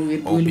commission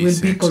will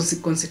be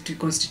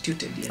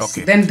constituted. Yes.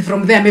 Okay. Then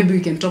from there maybe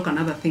we can talk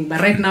another thing.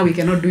 But right now we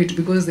cannot do it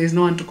because there is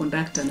no one to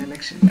conduct an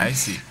election. I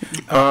see.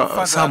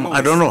 Sam,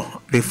 I don't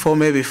know. Before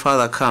maybe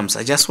Father comes,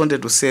 I just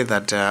wanted to say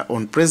that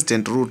on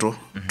President Ruto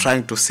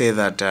trying to say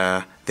that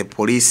the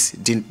police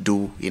didn't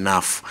do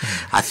enough,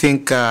 I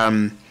think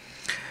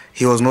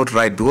he was not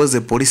right because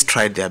the police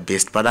tried their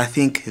best, but I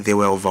think they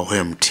were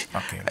overwhelmed.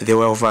 Okay. They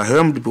were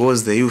overwhelmed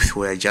because the youth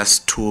were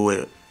just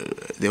too.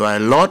 There were a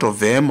lot of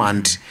them,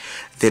 and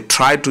they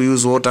tried to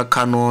use water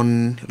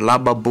cannon,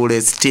 rubber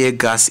bullets, tear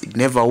gas. It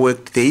never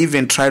worked. They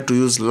even tried to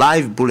use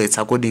live bullets,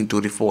 according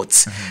to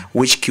reports,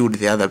 which killed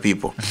the other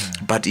people,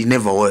 but it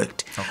never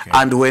worked. Okay.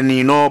 And when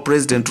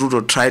President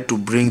Ruto tried to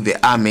bring the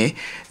army,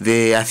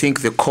 I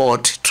think the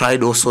court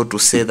tried also to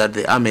say that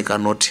the army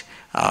cannot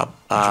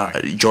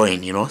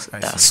join.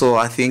 So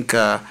I think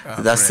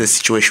that's the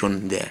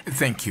situation there.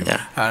 Thank you.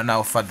 Yeah.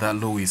 Now, Father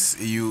Louis,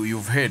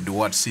 you've heard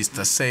what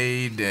Sister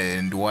said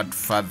and what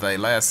Father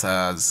Elias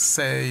has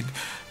said.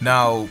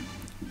 Now,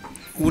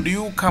 would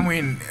you come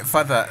in,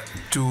 Father,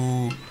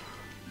 to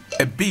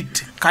a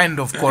bit kind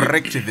of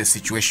correct the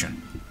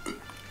situation?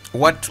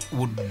 What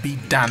would be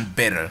done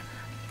better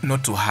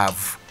not to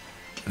have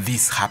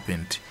this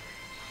happened?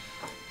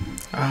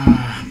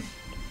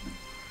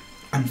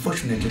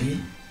 Unfortunately,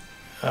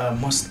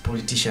 most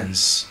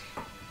politicians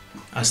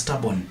are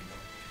stubborn,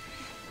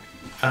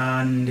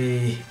 and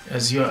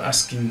as you are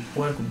asking,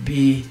 what could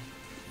be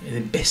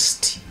the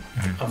best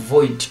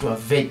to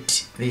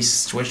avert this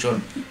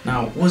situation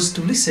now was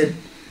to listen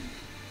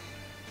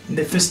in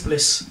the first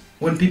place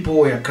when people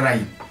were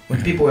crying,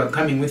 when people were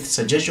coming with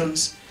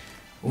suggestions,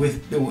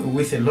 with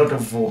a lot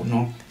of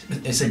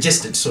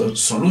suggested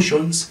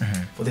solutions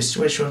for the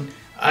situation,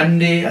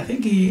 and I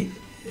think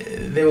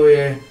they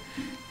were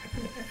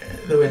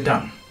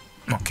dumb.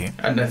 Okay.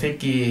 And I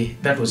think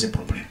that was a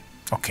problem.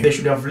 Okay. They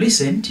should have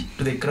listened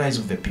to the cries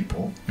of the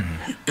people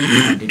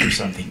and they do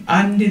something.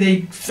 And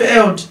they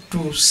failed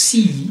to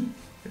see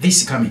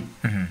this coming.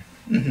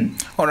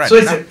 All right. So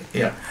it's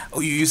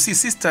you see,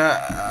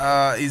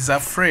 Sister is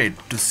afraid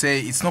to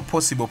say it's not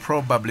possible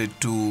probably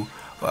to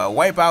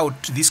wipe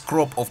out this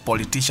crop of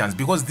politicians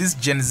because these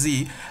Gen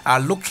Z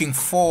are looking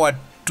forward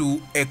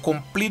to a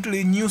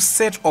completely new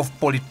set of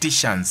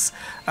politicians,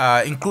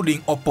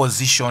 including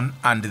opposition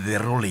and the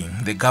ruling,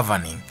 the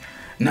governing.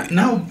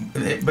 Now,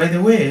 by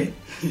the way,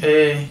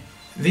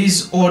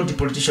 these old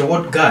politicians,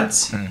 old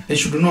guards, they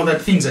should know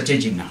that things are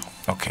changing now.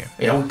 Okay.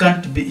 Yeah, we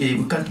can't be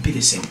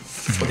the same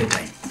for the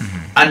time.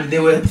 And they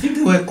were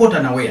caught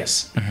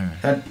unawares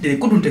that they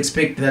couldn't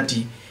expect that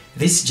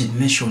this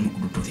generation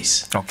would do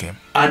this. Okay.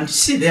 And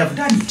see, they have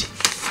done it.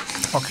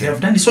 Okay. They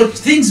have done it, so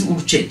things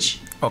will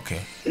change.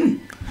 Okay.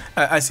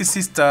 I see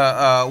Sister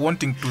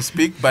wanting to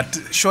speak, but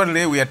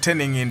surely we are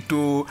turning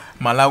into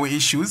Malawi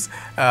issues.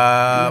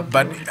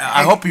 But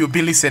I hope you'll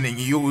be listening.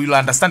 You will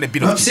understand a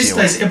bit of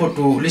Sister is able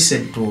to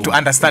listen to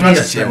understand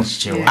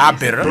Chichewa.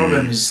 The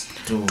problem is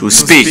to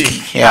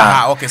speak.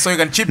 Yeah. Okay, so you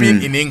can chip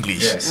in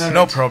English. Yes.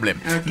 No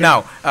problem. Okay.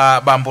 Now,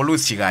 Bambolu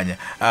Chikanya.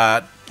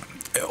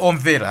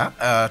 Omvera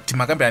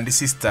timakambira ndi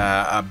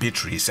Sister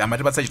Beatrice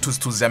amatipatsa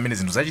chithunzithunzi amene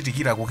zinthu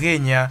zachitikira ku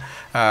Kenya.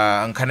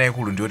 Nkhani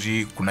yaikulu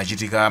ndiyoti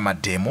kunachitika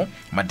mademo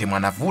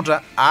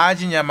anavuta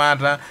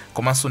achinyamata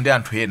komanso ndi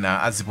anthu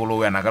ena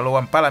azipolowe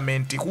anakalowa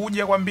mpalament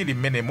kudya kwambiri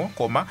mmenemo,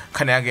 koma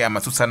nkhani yake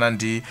amatsutsana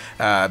ndi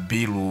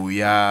bilu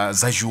ya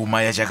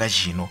zachuma ya chaka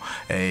chino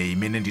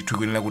imene ndithu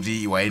ikuyenera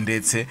kuti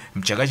iwayendetse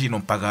mchaka chino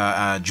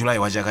mpaka Julai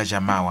wa chaka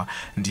chamawa.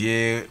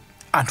 Ndiye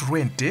anthu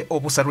 20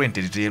 oposa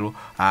 20 litero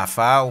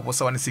afa,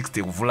 oposa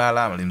 160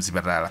 kuvulala mali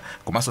mzipatala.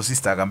 Komanso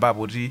Sister akambapo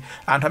kuti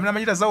anthu amene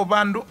amachita za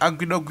upandu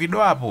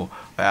agwidwapo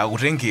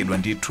akutengedwa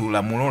ndithu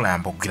lamulo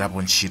layamba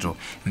kugwirapo ntchito.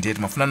 Ndiye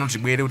timafuna noti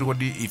tibwere kuti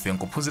kodi ife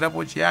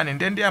nkuphunzirapo chiyani.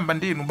 Ndiye ndiyamba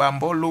ndinu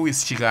Bambo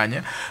Louis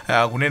Chikanya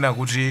kunena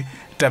kuti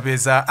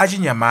tapeza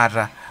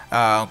achinyamata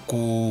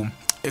ku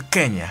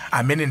Kenya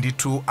amene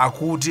ndithu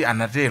akuti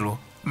anatelo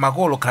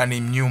makolo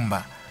khalani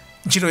mnyumba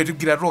ntchito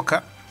yetigwira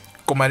tokha,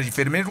 koma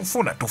ife timene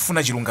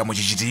tufuna chilungamo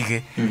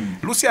chichitike.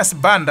 Lucius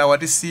Banda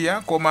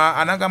watisiya, koma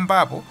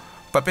anakambapo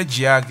pa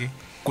peji yake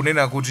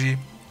kunena kuti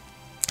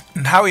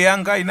nthawi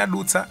yanga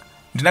inadutsa,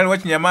 ndinali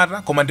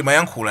wachinyamata koma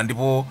ndimayankhula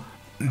ndipo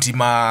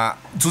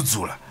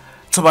ndimadzudzula.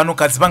 Tsopano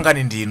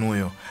kadzipangani ndi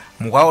inuyo.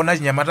 Mukaona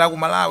chinyamata ku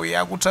Malawi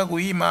akutha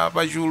kuima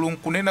pa chulu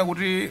kunena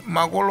kuti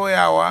makolo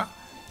yawa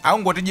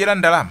akungotidyera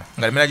ndalama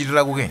ngati mene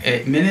achitira ku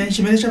Kenya.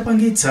 Chimene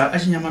chapangitsa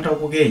achinyamata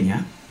ku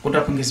Kenya kuti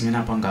apange zimene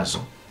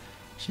apangazo,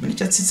 chimene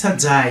chatsitsa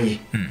dzaye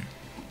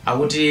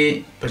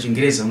akuti pa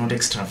Chingereza not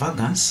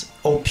extravagance,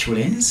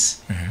 opulence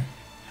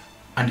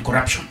and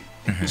corruption.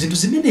 Zinthu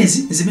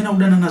zimenezi zimene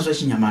akudana nazo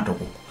achinyamata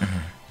kuko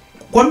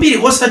kwambiri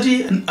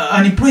osati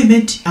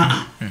unemployment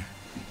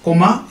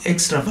koma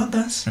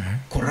extravagance,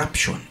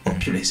 corruption,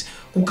 opulence,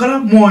 kukhala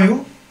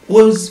moyo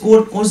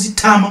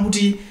ozitama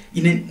kuti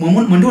ine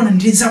mwandiona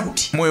ndili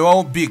zakuti moyo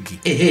wawo big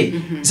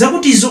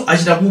zakutizo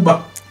achita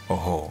kuba.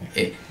 Oho.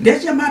 Ndi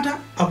achinyamata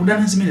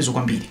akudana zimenezo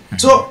kwambiri.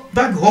 So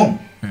back home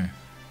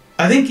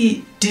I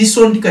think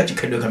tiso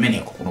ndikachikhalidwe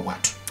kameneko kuno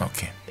kwathu.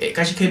 Okay.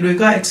 kachikhalidwe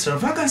ka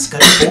extravagance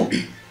kalipo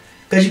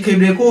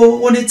kachikhalidwe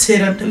ko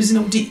onetsera nthawi zina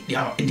kuti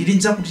ndili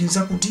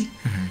nzakuti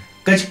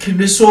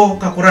kachikhalidwe so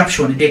ka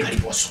corruption ndi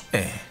kaliponso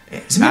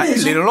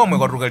lero lomwe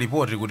kwatuluka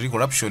ripoti kuti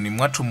corruption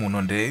mwathu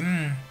muno nde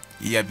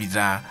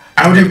yapita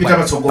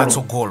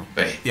patsogolo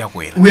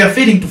yakwera. We are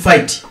failing to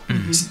fight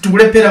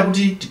tikulephera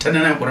kuti tithane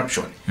nayo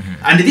corruption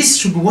and this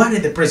should worry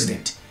the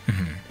president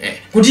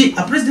kuti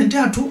a president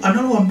athu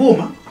analowa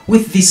mboma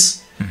with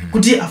this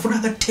kuti afuna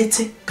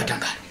akathetse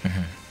katangale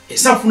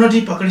safuna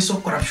kuti pakalinso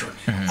corruption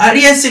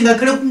aliyense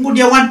ngakhale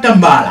kungodya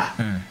wantambala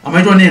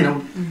amaitwa nena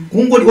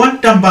kungodi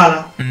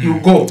wantambala you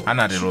go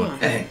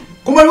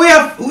koma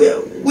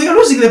we are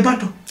losing the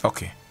battle.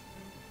 Okay.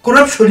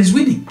 Corruption is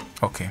winning.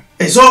 Okay.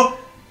 So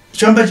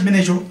chamba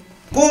chimenecho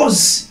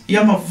cause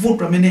ya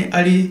mavuto amene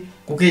ali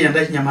kukenya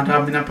ndachi nyamata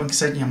amene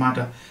apangisa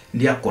nyamata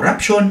ndi ya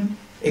corruption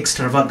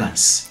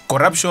extravagance.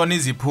 Corruption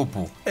is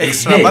iphuphu,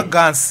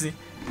 extravagance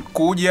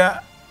kuja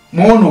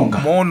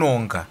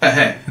mononga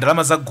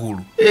ndalama za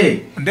gulu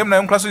ndem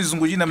nayo mklaso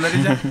izungu china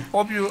mnalija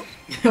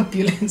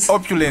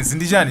opulence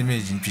ndi chani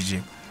meji mpije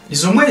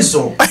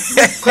izomwezo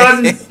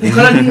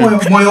ukhala ni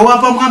moyo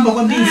wapa mwamba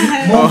kwambiri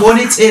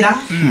mongonetsera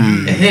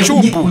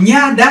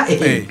kunyada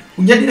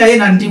kunyadira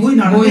yena ndi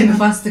wina in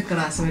first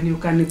class when you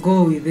can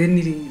go with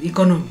any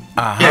economy.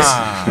 Yes,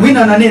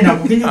 wina nanena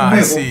kukenya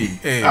kumeko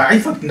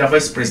in fact nda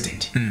vice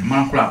president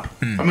Malawians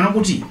pamene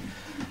kuti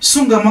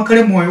sunga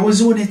makale moyo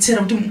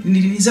wozionetsera kuti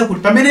ndiliza kuti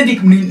pamene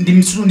ndi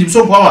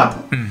msongo wa watu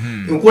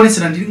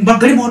ukuonetsera ndi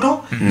mbagali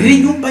moto ndi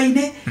nyumba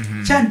ine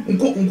chani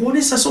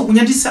ukuonesa so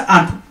kunyadisa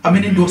anthu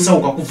amene ndio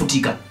sauka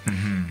kuvutika.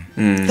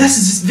 That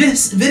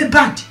is very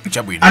bad.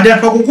 And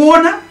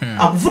akakukuona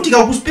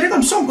akuvutika kupereka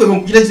msongo iwo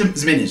kuchita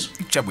zimenezo.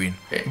 Chabwino.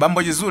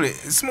 Bambo Chizule,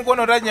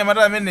 simukuona kuti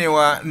anyamata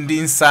amenewa ndi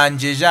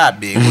nsanje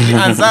chabe kuti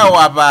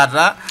anzawo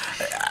apata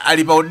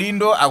ali pa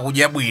udindo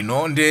akudya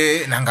bwino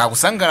nde nanga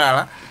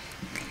akusangalala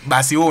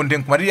basi wo nde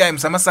nkumatira ayi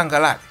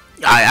msamasangalala.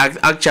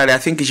 Actually I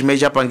think chimene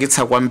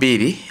chapangitsa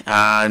kwambiri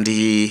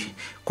ndi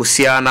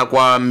kusiyana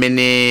kwa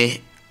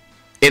mene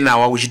ena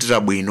wakuchitira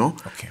bwino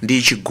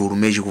ndi chigulu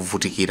mechi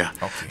kuvutikira.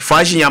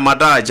 Fa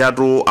chinyamata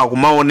chatu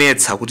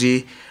akumaonetsa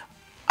kuti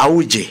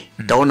auje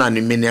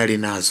taonani mmene ali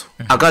nazo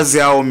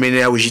akazi awo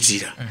mmene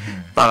akuchitira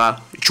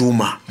pa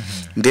chuma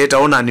ndiye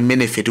taonani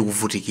mmene ife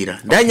tikuvutikira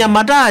ndi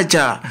anyamata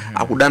acha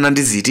akudana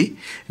ndi ziti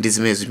ndi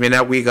zimenezo zimene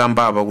akuyika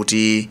mbapa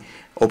kuti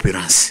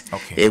opulence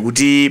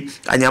kuti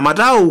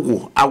anyamata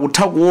uku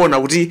akutha kuona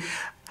kuti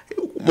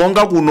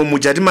monga kuno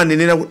mujati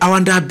manenera kuti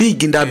awanda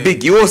big nda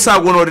big iwo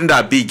sakuona kuti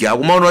nda big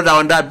akumaona kuti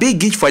awanda big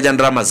chifukwa cha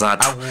ndalama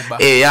zathu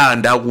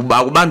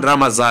akuba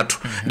ndalama zathu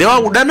ndiye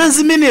akudana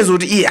zimenezo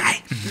kuti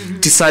ayi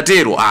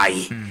tisatero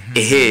ayi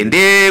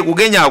nde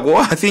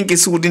kukenyako I think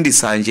sikuti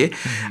ndisanje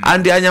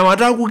andi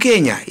anyamata ku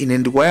Kenya ine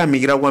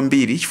ndikwayamikira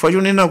kwambiri chifukwa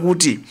chonena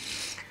kuti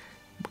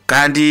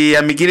kandi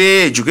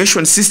yamikire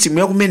education system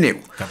ya kumeneko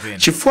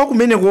chifukwa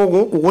kumeneko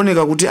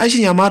kukoneka kuti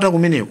achinyamata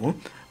kumeneko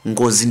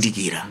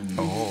ngozindikira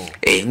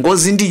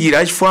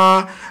ngozindikira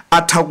chifukwa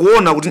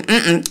athakuona kuti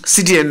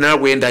sitiyenera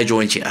kuyenda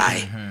chonche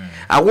ayi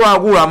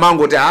akulu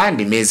amangoti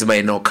ndi mezi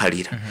maina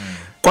okhalira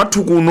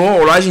kwathu kuno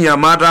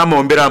olachinyamata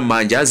amaombera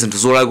mmanja zinthu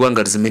zolakwa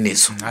ngati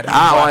zimenezo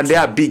ndi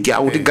a big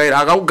akutigayira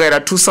akakugayira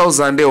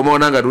 2000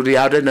 umaona ngati kuti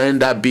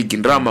atenda big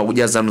ndrama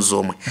kudya zanu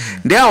zomwe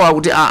ndi awo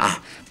akuti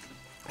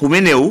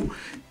kumenewu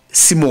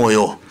si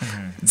moyo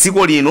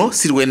dziko lino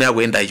silikuyenera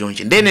kuyenda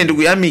chonche ndene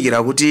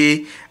ndikuyamikira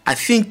kuti I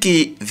think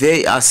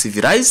they are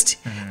civilized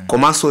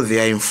komanso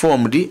they are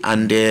informed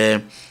and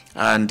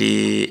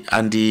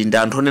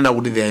anthu onena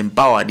kuti they are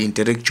empowered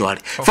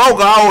intellectually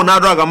fauka awo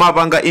nato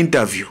akamapanga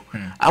interview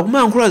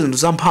akumayankhula zinthu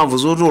zamphamvu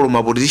zotolo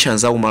ma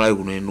politicians aku Malawi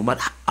kuno enu but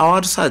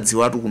awatu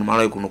sadziwa atu kuno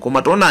Malawi kuno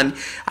koma tonani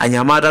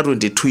anyamata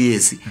 22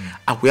 years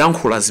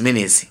akuyankhula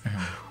zimenezi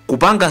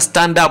kupanga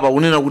stand up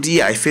akunena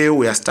kuti I feel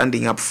we are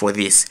standing up for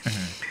this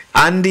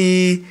and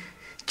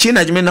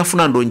china chimene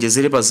nafuna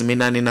ndonjezere pa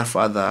zimene anena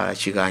Father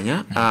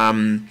Chikanya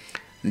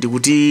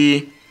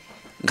ndikuti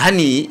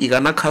nkhani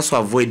ikanakhaso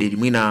avoided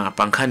mwina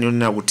pa nkhani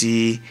yonena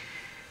kuti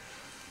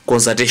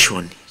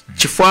consultation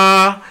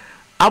chifukwa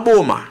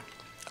aboma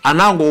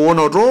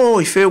anangoona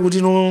kuti ife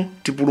kuti no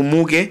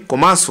tipulumuke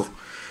komanso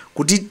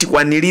kuti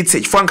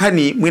tikwaniritse chifukwa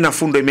nkhani mwina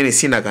fundo imene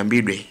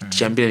sinakambidwe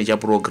tichambireni cha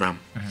program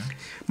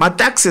ma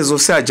taxes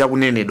onse aja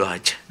kunenedwa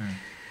aja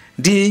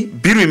ndi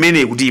bill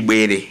imene kuti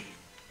ibwere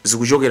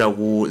zikuchokera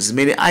ku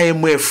zimene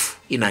IMF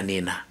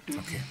inanena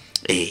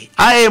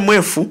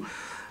IMF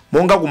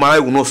monga ku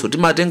Malawi kunonso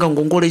timatenga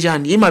ngongole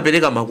chani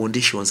imapereka ma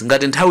conditions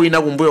ngati nthawi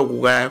ina kumbuyo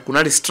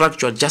kunali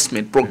structural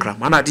adjustment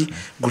program anati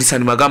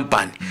gulisani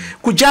makampani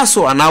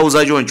kujaso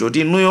anauza choncho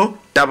kuti inuyo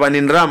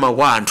tapani ndrama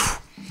kwa anthu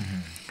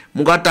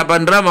mukatapa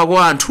ndrama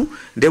kwa anthu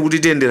ndiye kuti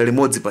tiyendera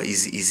limodzi pa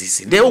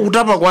izi ndiye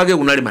kutapa kwake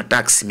kunali ma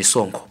tax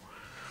misonkho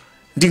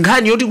ndi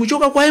nkhani yoti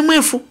kuchoka kwa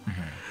IMF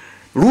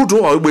Ruto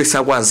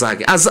waibweresa kwa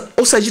zake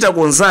osachita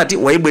konzati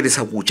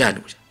waibweresa kuchani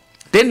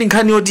ndi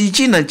nkhani yoti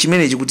china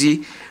chimenechi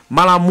kuti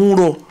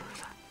malamulo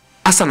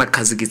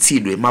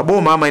asanakhazikitsidwe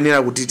maboma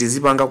amayenera kuti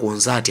tizipanga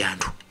konzati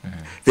anthu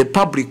the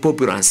public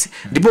populace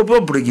ndipo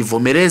public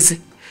ivomereze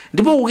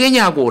ndipo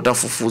kukenya ako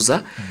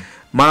utafufuza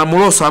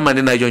malamuloso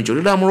amanena choncho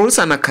lamulo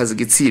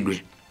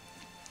lisanakhazikitsidwe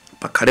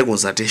pakhale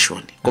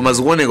consultation koma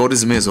zikuoneka kuti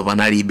zimenezo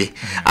panalibe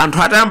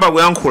anthu atayamba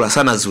kuyankhula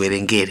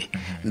sanaziwerengere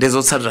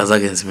ndezotsatira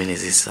zake zimene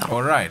zisa.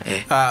 All right.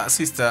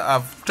 Sister,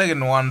 I've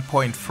taken one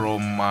point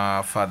from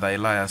Father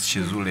Elias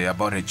Chizule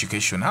about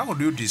education. How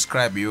do you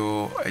describe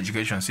your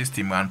education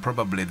system and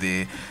probably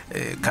the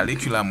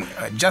curriculum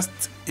just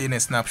in a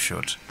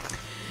snapshot?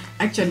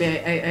 Actually,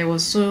 I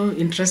was so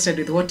interested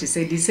with what he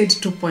said. He said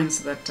 2 points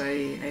that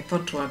I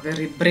thought were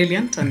very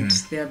brilliant and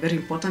they are very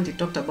important. He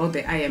talked about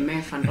the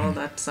IMF and all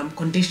that, some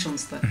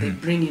conditions that they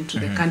bring into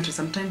the country.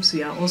 Sometimes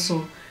we are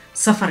also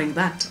suffering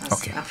that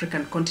as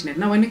African continent.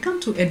 Now, when it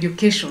comes to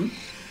education,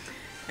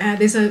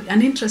 there's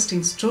an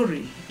interesting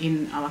story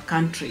in our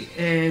country.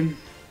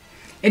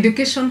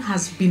 Education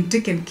has been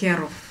taken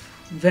care of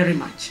very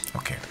much.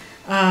 Okay.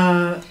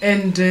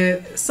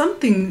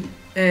 Something...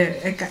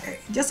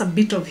 just a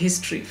bit of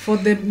history. For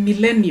the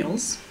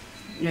millennials,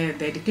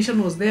 the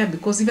education was there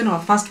because even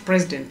our first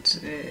president,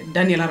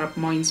 Daniel Arap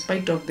Moi, in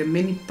spite of the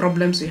many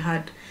problems we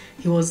had,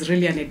 he was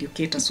really an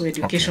educator, so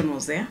education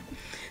was there.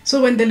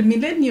 So when the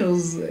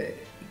millennials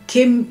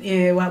came,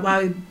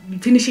 while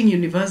finishing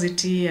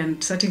university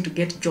and starting to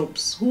get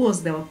jobs, who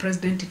was our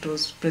president? It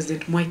was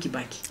President Mwai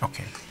Kibaki.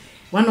 Okay.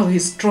 One of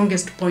his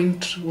strongest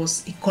points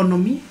was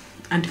economy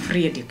and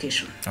free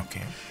education.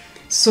 Okay.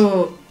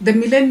 So the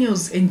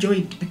millennials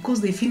enjoyed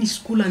because they finished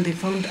school and they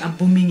found a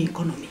booming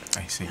economy.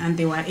 I see. And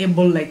they were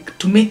able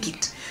to make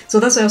it. So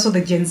that's why also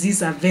the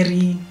Gen-Zs are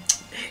very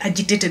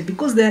agitated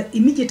because their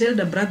immediate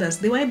elder brothers,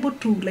 they were able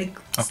to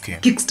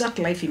kickstart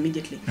life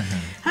immediately.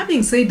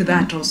 Having said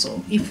that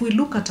also, if we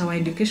look at our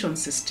education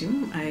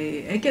system,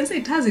 I can say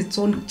it has its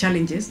own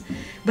challenges,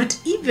 but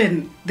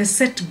even the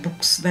set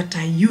books that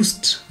are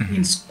used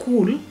in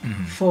school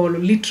for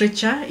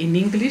literature in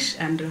English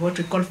and what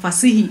we call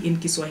fasihi in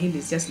Kiswahili,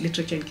 is just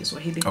literature in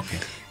Kiswahili,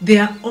 they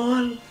are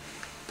all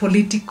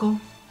political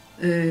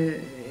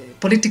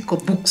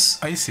books.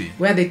 I see.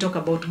 Where they talk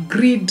about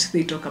greed,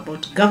 they talk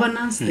about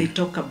governance, they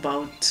talk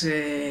about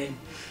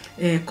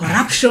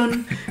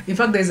corruption. In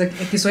fact, there's a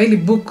Kiswahili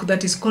book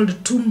that is called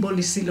Tumbo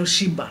Lisilo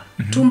Shiba.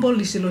 Tumbo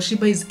Lisilo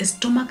Shiba is a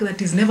stomach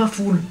that is never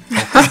full.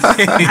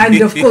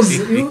 And of course,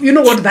 you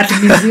know what that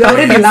means. You're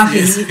already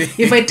laughing.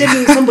 If I tell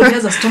you somebody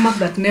has a stomach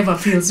that never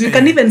fills, you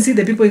can even see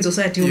the people in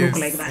society who look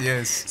like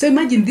that. So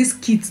imagine these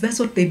kids, that's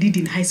what they did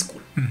in high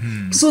school.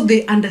 So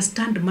they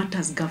understand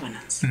matters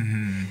governance.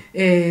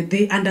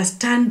 They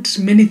understand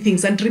many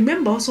things. And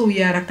remember also,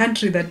 we are a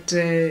country that,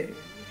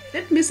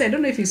 let me say, I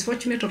don't know if it's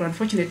fortunate or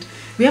unfortunate,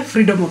 we have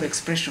freedom of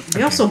expression.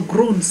 They also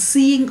grown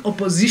seeing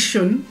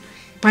opposition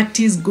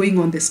parties going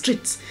on the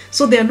streets.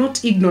 So they are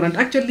not ignorant.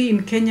 Actually,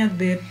 in Kenya,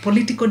 the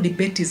political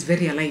debate is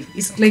very alive.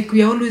 It's like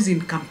we are always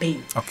in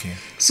campaign. Okay.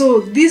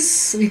 So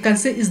this, we can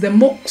say, is the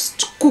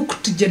most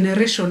cooked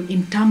generation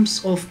in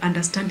terms of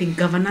understanding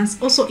governance,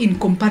 also in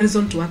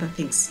comparison to other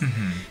things.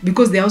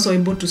 Because they are also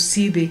able to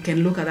see, they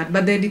can look at that.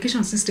 But the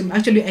education system,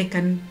 actually, I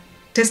can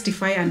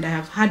testify, and I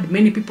have heard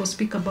many people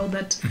speak about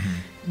that.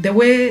 The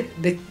way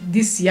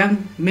these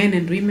young men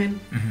and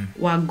women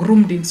were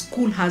groomed in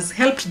school has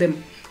helped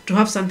them to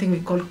have something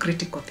we call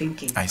critical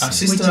thinking, which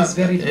is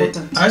very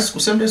important. High school,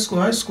 Sunday school,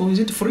 high school, is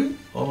it free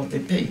or they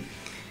pay?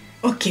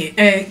 Okay,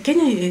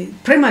 Kenya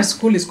primary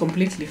school is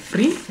completely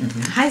free.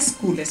 High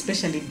school,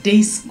 especially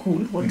day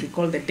school, what we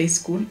call the day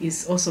school,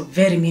 is also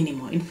very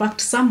minimal. In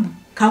fact, some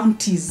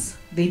counties,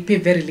 they pay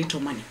very little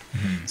money.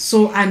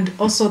 So, and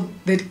also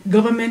the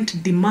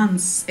government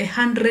demands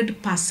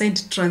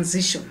 100%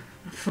 transition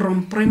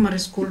from primary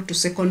school to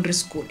secondary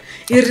school,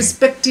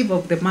 irrespective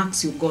of the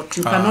marks you got.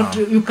 You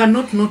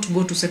cannot not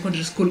go to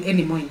secondary school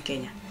anymore in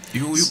Kenya.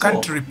 You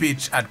can't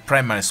repeat at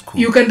primary school.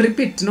 You can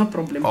repeat, no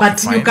problem.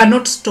 But you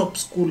cannot stop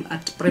school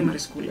at primary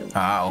school level.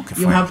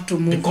 Okay, you have to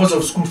move. Because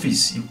of school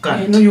fees, you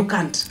can't. No, you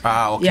can't.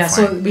 Okay, yeah,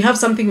 so we have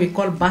something we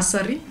call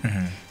bursary.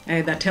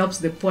 That helps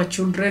the poor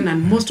children,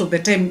 and most of the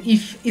time,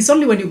 if it's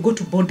only when you go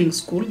to boarding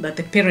school that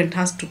the parent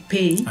has to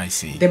pay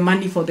the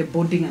money for the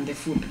boarding and the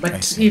food.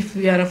 But if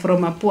you are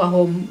from a poor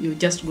home, you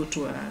just go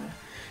to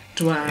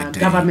a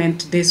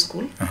government day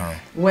school,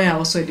 where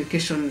also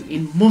education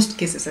in most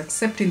cases,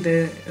 except in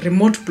the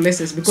remote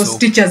places, because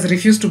teachers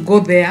refuse to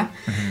go there,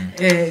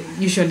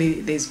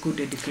 usually there's good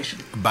education.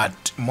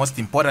 But most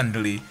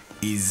importantly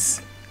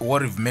is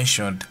what you've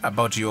mentioned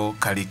about your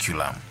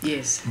curriculum.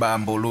 Yes.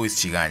 Bambo Louis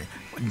Chikanya.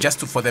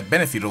 Just for the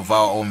benefit of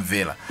our own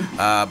vela,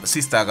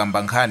 Sister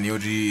Agambankani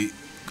yoti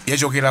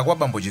yachokera kwa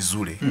Bambo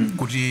Chizule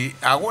kuti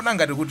akuona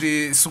ngati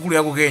kuti sukulu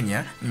ya ku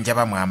Kenya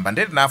njapa mwamba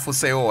ndeti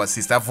nafuseyo wa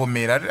sister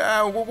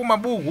avomera uko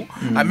kumabuku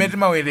amene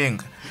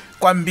mawerenga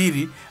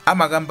kwambiri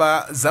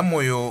amakamba za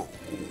moyo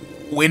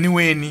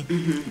weni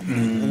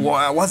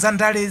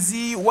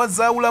wazandalezi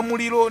waza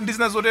ulamuliro ndi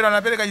zinazotera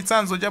anapereka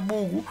chitsanzo cha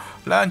buku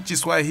la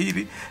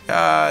Chiswahili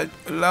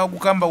la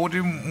kukamba kuti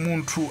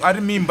munthu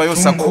ari mimba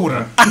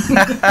yosakura.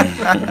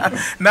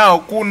 Now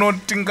kuno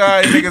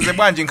tingaelekeze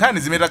bwanji nkhani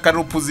zimene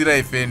takatophunzira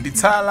ife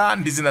nditsala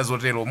ndi zina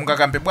zotero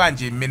mungakambe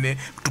bwanji mmene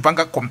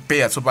tupanga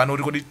compare tsopano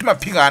kuti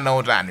timaphikana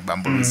otani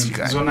bambo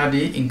Chikanya.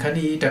 Zonadi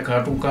nkhani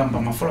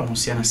takatukamba mafora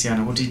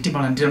musiyana kuti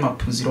timalandira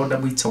maphunziro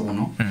odabwitsa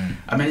kuno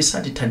amene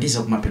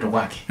satithandiza kumapeto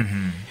kwake.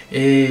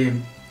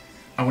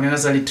 Akunena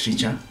za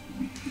literature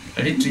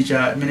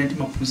imene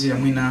timaphunzira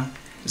mwina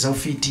za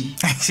ufiti.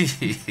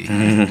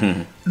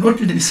 Not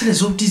the necessary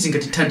zoti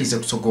zingatithandiza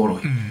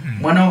kutsogolo.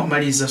 Mwana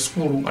wamaliza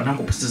school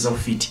anangophunzira za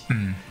ufiti.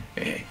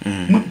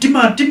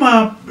 Tima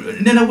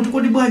nena kuti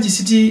kodi bwanji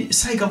siti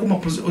saika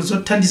kumaphunziro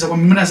zothandiza kwa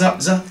mimana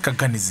za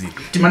kaganiziro.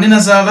 Timanena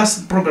za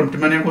last program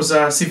timanena ko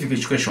za civic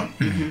education.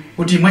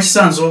 Kuti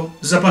mwachisanzo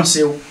za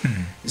pansewu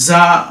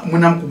za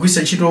mwina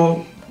mkugwisa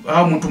ntchito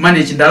how munthu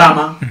manage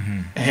ndalama.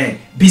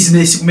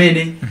 Business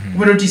kumene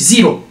kuti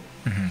zero.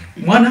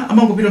 Mwana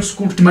amangopita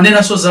school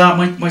timanena so za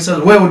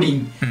mwachisanzo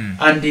welding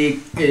and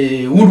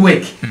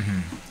woodwork.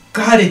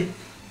 Kale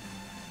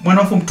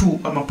mwana wa form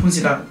 2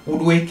 amaphunzira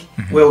woodwork,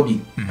 welding.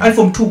 Ali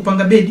form 2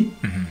 panga bedi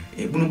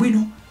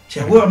bwino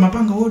chawewa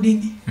mapanga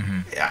welding,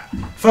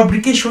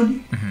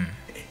 fabrication,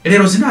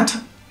 lero zinata.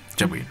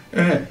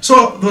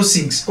 So those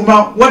things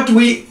what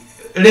we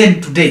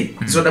learn today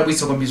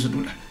zodabwitsa kwa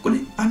mizudula kodi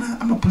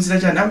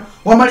amaphunzira chana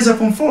wamaliza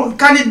form 4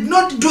 can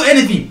not do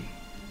anything.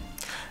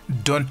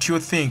 Don't you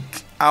think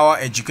our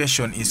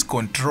education is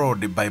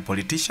controlled by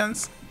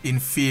politicians in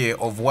fear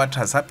of what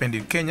has happened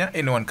in Kenya?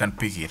 Anyone can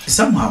pick it.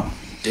 Somehow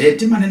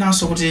timanena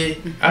so kuti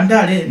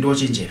andale ndo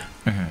chenjera.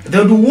 They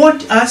would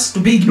want us to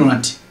be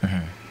ignorant.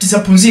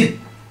 Tisaphunzire.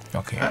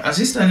 Okay.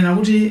 Assistant na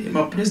kuti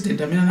ma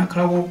president amene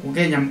anakhalawo ku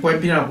Kenya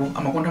mkoyambirako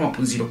amakonda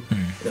maphunziro,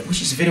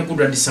 which is very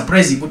good and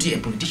surprising kuti a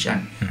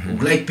politician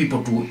would like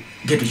people to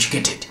get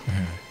educated.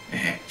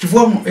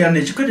 An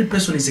educated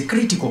person is a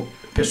critical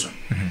person.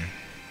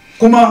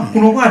 Kuma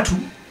kuno kwatu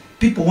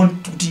people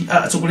want to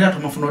atsogolela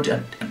mafuna kuti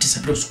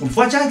antisapite school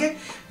for chake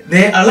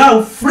they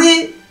allow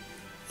free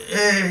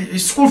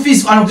school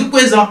fees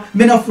anakukweza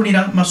mena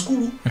funira ma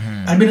school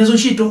amene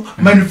zochito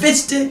ma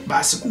university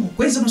basi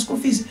kukweza ma school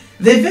fees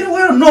they very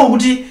well know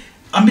kuti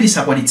ambiri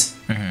sakwanitsa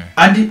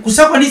and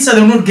kusakwanitsa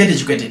they will not get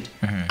educated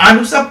and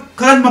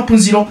kusakhala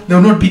maphunziro they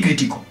will not be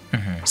critical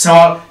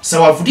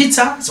sawa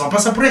vutitsa sawa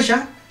pasa pressure.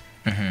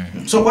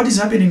 So what is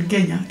happening in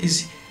Kenya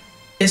is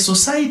a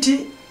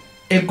society,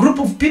 a group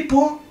of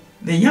people,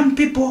 the young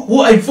people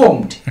who are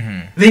informed.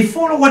 They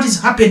follow what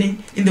is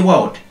happening in the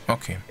world.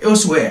 Okay.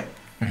 Elsewhere.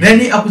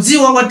 Then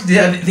akuziwa what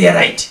they are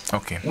right.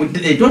 Okay.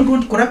 They don't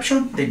want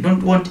corruption. They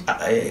don't want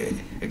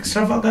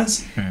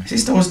extravagance.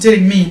 Sister was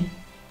telling me,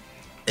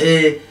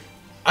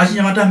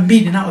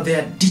 now they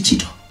are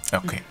digital.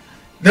 Okay.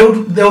 They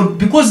would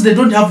because they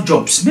don't have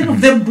jobs. Many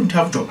of them don't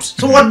have jobs.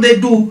 So what they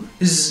do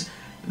is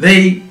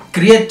they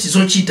create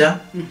zochita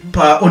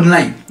per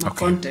online.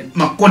 Content.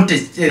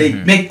 They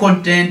make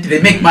content.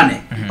 They make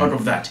money out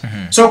of that.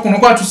 So kuno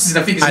kwa tu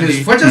zinafika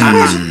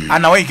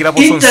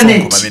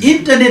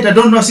internet. I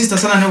don't know sister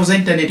sana na uza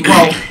internet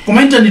kwao.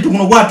 Kuma internet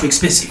kuno kwa tu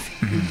expensive.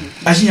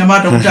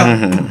 Achinyamata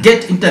to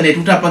get internet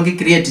utapange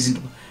create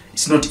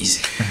it's not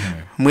easy.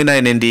 Mwina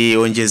ine ndi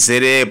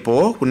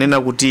onjezerepo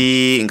kunena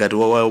kuti ngati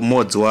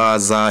umodzi wa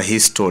za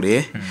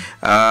history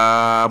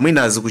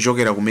mwina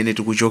zikuchokera kumene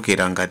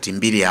tikuchokera ngati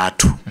mbiri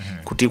yathu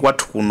kuti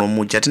kwathu kuno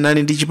muja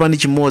tinali ndi chipani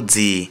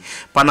chimodzi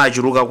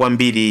panachuluka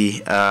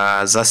kwambiri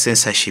za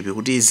censorship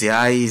kuti izi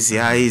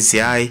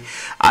ayi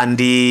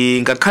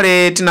andi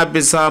ngakhale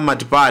tinapeza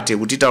matipate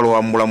kuti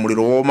talowa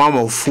mulamuliro woma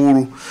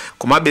maufulu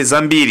komabe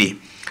zambiri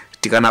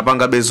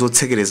tikanapanga bezo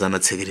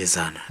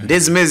tsekerezana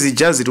ndezimene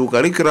zija zili ku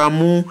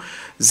curriculum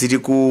zili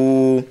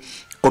ku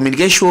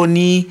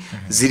communication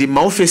zili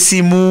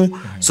maofesimu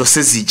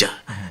zonse zija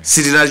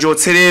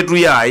sitinachotseretu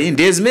yayi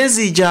ndezimene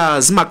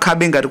zija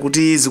zimakhabe ngati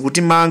kuti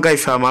zikutimanga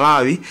ife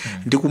Malawi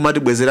ndi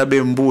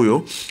kumatibwezerabe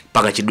mbuyo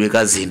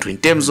pakachidweka zinthu in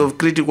terms of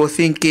critical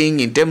thinking,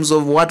 in terms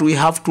of what we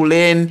have to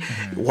learn,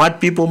 what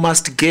people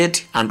must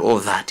get and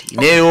all that.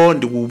 Ineyo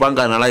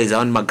ndikupanga analyze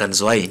awani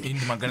maganizo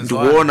aini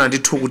ndikuona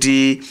ndithu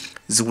kuti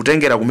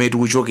zikutengera kumene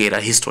tikuchokera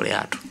history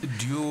yathu.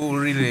 Do you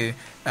really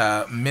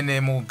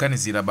mene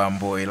muganizira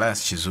bambo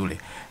Elias Chizule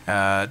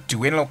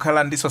tiwenera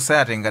kukhala ndi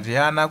society ngati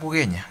yana ku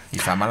Kenya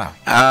ife Malawi?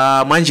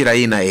 Mwanjira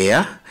ina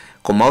eya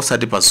koma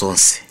usati pa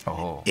zonse.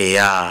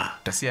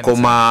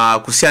 Koma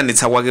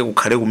kusiyanitsa kwake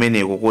kukhale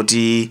kumeneko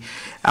kuti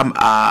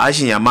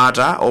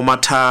achinyamata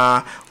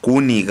omatha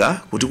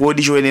kuunika kuti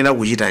kodi choyenera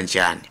kuchita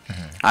njani.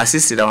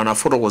 Asisira wana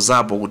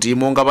fotokozapo kuti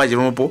monga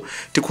pachilompo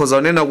tikhoza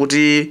kunena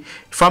kuti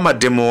farmer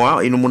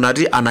demowa inu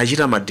munati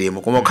anachita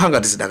mademo koma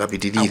kukhanga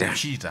tizidakapitirira.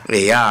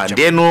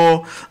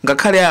 Ndeno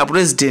ngakhale a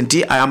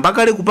president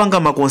ayambakale kupanga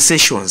ma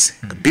concessions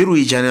bill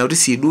ijana kuti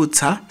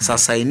sidutsa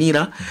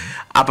sasainira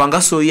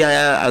apangaso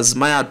ya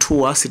azimaya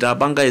athuwa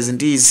sitapanga izi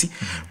ndizi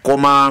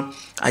koma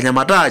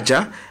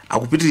anyamataja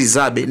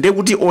akupitirizabe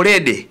ndekuti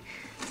already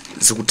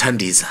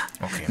zikuthandiza.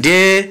 Okay.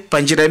 Ndiye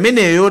panjira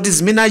imeneyo yoti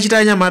zimene achita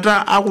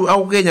anyamata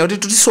aku Kenya kuti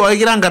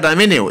titisowakira ngati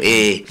amenewo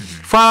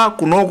fa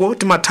kunoko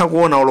timatha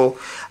kuona olo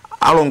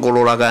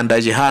alongolola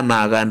kanda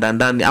chihana kanda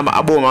ndani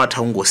aboma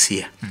atha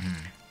kungosiya.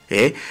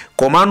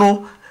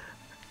 Komano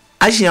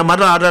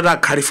achinyamata atata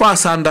khalifa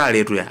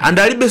asandale tuya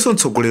andalibe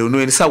sontsogolero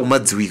noyeni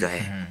sakumadziwika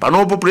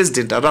panopo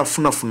president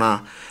atafunafuna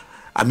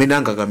amene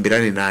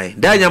angakambirane naye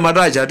ndi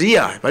anyamata achati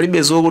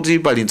palibe zokuti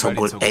pali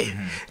mtsogolero.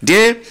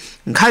 Ndiye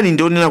nkhani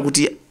ndionena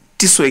kuti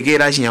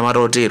tiswekera achinyamata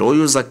otero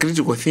oyuza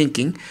critical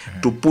thinking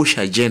to push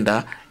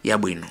agenda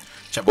yabwino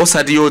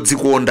osati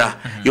yodzikonda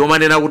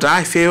yomanena kuti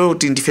ifeyo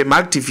kuti ndife ma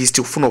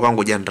activist kufuna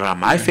kangodya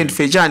ndalama ife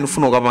ndife chani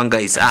kufuna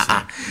kapanga izi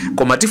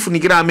koma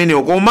tifunikira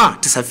ameneyo koma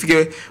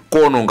tisafike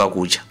kuononga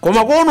kucha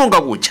koma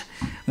kuononga kucha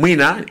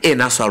mwina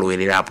ena aso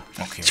alowererapo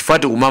chifukwa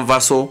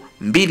tikumamvaso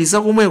mbiri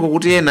zakomweko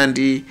kuti ena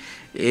ndi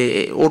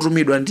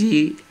otumidwa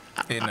ndi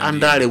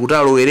andale kuti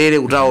alowerere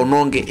kuti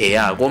aononge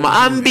koma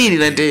ambiri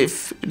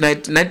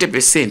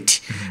 90%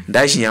 ndi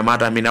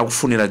achinyamata amene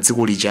akufunira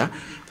dziko lija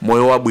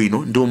moyo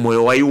wabwino ndi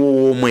moyo wa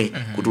iwo omwe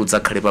kuti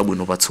udzakhale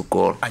pabwino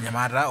patsogolo.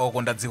 Anyamata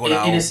okonda dziko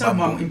lawo. Ine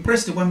sama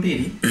impressed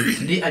kwambiri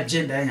ndi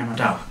agenda ya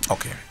anyamatawa.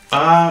 Okay.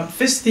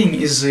 First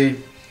thing is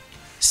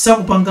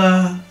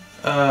sakupanga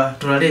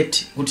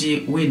tolerate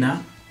kuti wina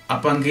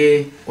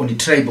apange on the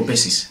tribal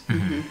basis.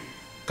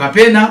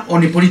 Kapena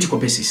on the political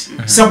basis.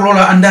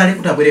 Sakulola andale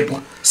kuti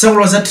abwerepo.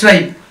 Sakulola za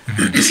tribe.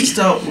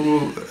 Sister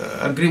will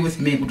agree with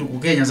me kuti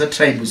Kenya za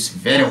tribe is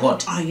very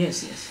hot.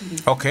 Yes.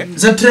 Okay.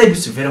 The tribe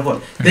is very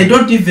hot. They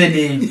don't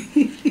even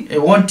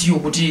want you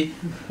kuti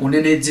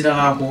unene dzina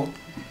lako,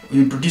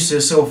 you introduce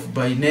yourself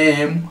by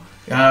name.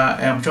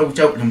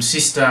 I'm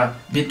sister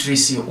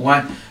Beatrice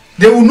one.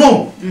 They will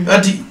know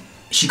that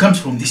she comes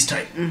from this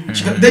tribe.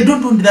 They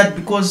don't want that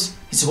because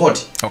it's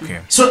hot. Okay.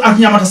 So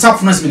akinyamata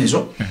sakufuna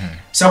zimenezo.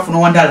 Sakufuna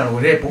wandala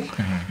lorepo.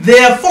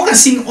 They are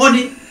focusing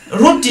on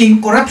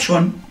rooting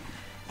corruption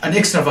and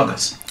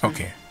extravagance.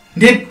 Okay.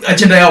 The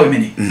agenda yawe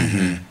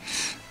mene.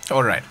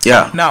 All right.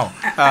 Yeah. Now,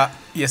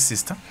 yes,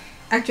 sister.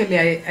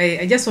 Actually,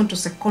 I just want to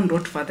second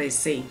what Father is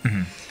saying.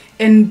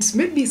 And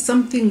maybe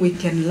something we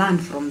can learn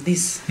from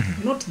this,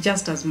 not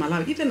just as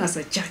Malawi, even as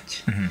a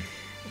church.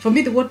 For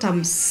me, what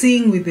I'm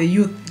seeing with the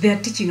youth, they are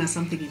teaching us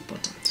something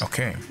important.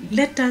 Okay.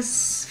 Let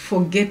us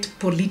forget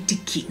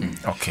politicking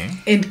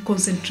and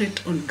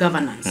concentrate on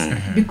governance.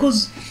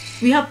 Because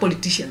we have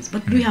politicians,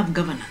 but we have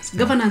governance.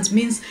 Governance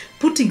means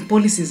putting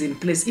policies in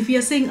place. If you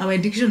are saying our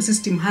education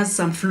system has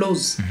some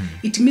flaws,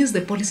 it means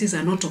the policies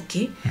are not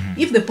okay.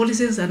 If the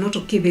policies are not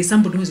okay, there's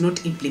somebody who is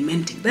not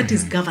implementing. That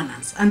is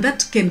governance. And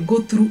that can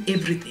go through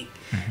everything.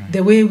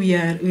 The way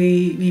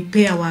we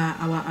pay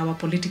our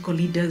political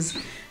leaders,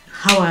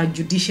 how our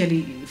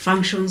judiciary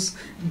functions,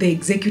 the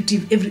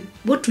executive,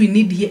 what we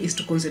need here is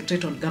to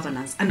concentrate on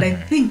governance. And I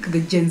think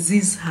the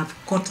Gen-Zs have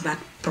caught that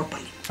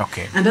properly.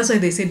 Okay. And that's why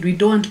they said we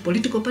don't want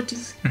political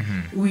parties,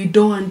 we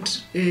don't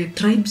want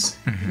tribes,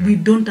 we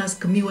don't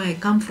ask me where I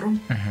come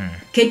from.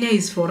 Kenya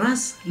is for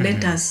us,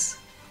 let us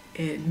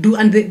do,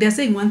 and they're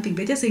saying one thing,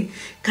 they're just saying,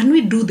 can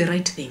we do the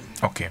right thing?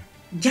 Okay.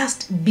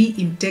 Just be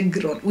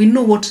integral. We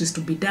know what is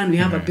to be done. We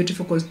have a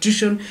beautiful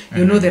constitution.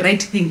 You know the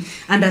right thing.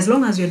 And as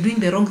long as you're doing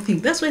the wrong thing,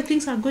 that's why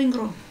things are going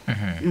wrong.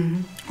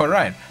 All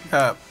right.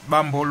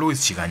 Bambo Louis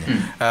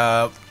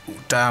Chikanya.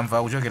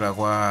 Tamva kuchokera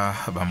kwa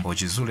Bambo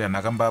Chizule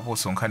anakambapo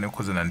sonkhani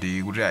okhuzana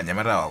ndi kuti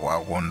anyamata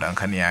wakonda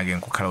nkhani yake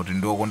nkukhala kuti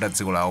ndi okonda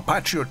dziko lawo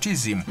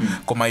patriotism.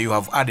 Koma you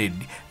have added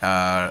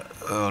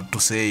to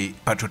say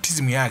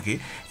patriotism yake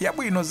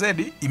yabwino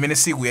zedi imene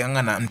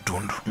sikuyang'ana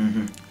mtundu.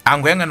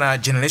 Angoyang'ana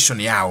generation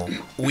yawo.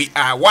 We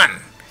are one.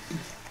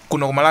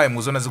 Kuno kumalawi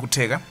muzona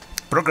zikutheka.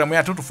 Programu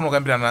yathu tufuna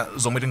kukambirana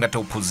zomwe tingathe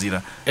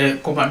kuphunzira.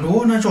 Koma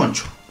ndiona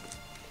choncho.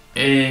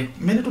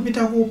 Mene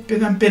tupita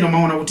kupeka mpeno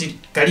maona kuti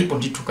kalipo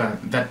ndituka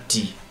that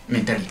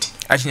mentality.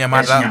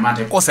 Achinyamata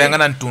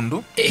osayang'ana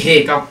mtundu.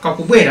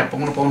 Kakubwera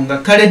pang'ono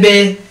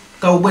ngakalebe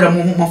kakubwera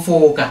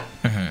mafoka.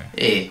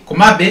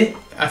 Komabe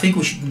I think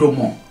we should do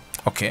more.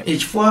 Okay.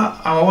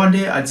 Chifukwa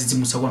awawande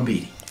adzidzimusa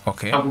kwambiri.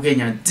 Okay.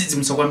 Akukenya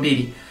adzidzimusa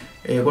kwambiri.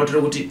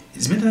 Kwatero kuti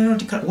zimene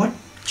what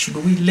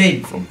should we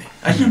learn from them?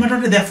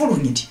 Achinyamata they are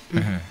following it.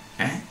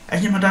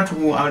 Achinyamata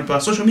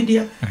on social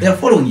media they are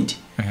following it.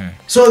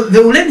 So they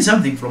will learn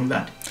something from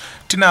that.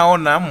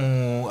 Tinaona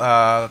mu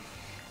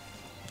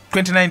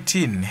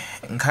 2019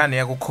 nkhani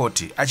ya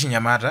kukhoti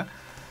achinyamata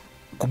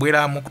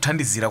kubwera mu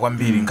kuthandizira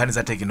kwambiri nkhani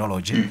za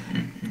technology.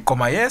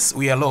 Koma yes,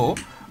 we are low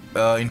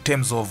in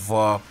terms of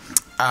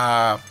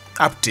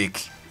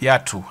uptake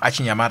yathu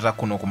achinyamata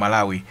kuno ku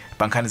Malawi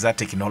pa nkhani za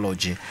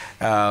technology.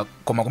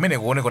 Koma kumene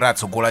kuone kuti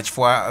atsogola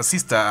chifukwa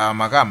sister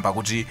makamba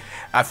kuti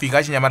afika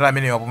achinyamata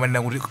amene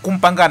wapomanena kuti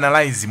kumpanga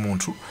analyze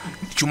munthu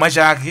chuma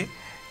chake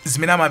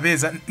zimene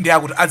amapeza ndi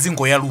akuti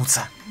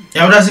azingoyalutsa.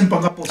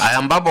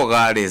 Ayambapo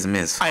kale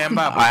zimezo.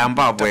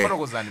 Ayambapo.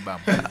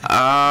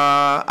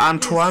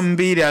 Anthu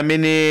ambiri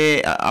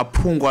amene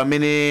aphungu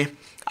amene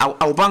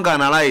akupanga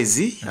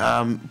analyze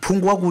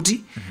phungu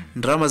wakuti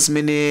ndalama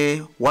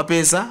zimene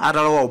wapeza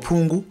atalowa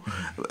uphungu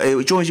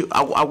choncho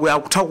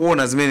akutha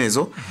kuona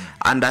zimenezo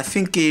and I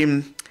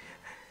think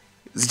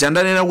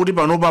zichandanena kuti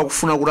panopa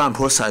akufuna kuti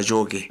anthu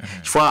osachoke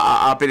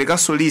chifukwa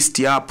aperekaso list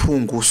ya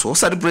aphunguso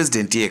osati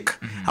president yekha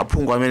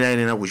aphungu amene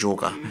ayenera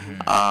kuchoka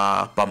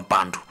pa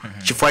mpando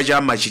chifukwa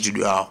cha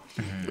machitidwe awo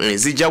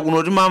zija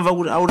kuno timamva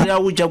kuti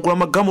auchagula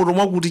magamoto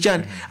mwakuti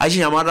chani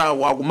achinyamata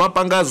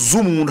akumapanga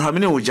zoom munthu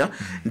amene uja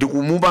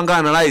ndikumupanga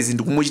analyze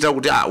ndikumuchita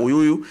kuti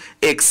uyuyu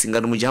x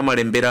ngati muja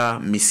amalembera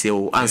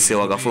misewu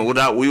ansewu akafuna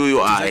kuti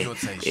uyuyu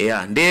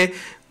nde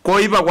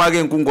koipa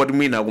kwake nkungoti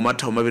mwina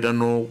kumatha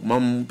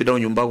kumapita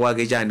nyumba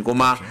kwake chani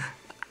koma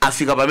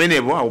afika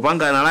pamenepo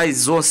akupanga analyze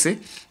zonse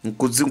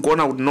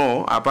nkuona kuti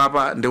no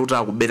apapa ndekuti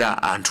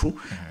akubera anthu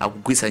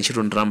akugwisa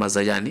ntchito ndalama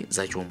zachani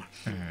zachuma.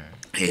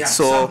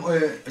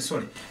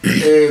 Sorry.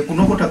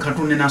 Kunokota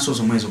katune naso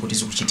zomwezo kuti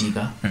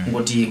zikuchitika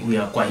ngoti we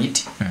are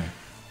quiet.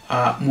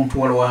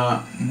 Munthu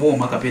walowa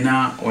mboma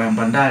kapena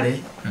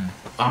wayambandale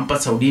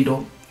ampatsa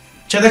udindo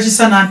chaka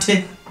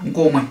chisanathe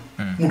nkomwe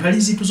munthu ali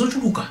zinthu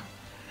zochuluka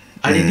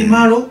ali ndi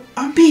malo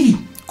ambiri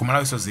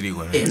kumalawi so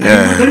ziliko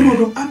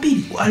galimoto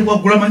ambiri ali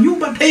kwagula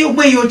manyumba nthawi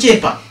yomwe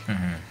yochepa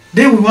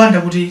they we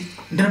wonder kuti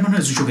ndalama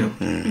nazo zichokera.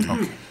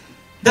 Okay.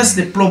 That's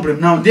the problem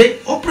now. The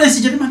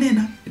oppress jati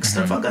manena,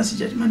 extravagance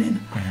jati manena.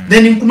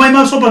 Then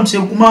nkumaima sopa mse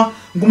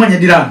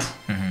nkumanyadira anthu.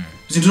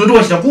 Zinthu zoti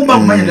wachita kuba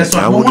kumanyadira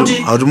so.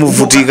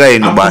 Muvutika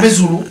ino basi.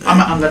 Amezulu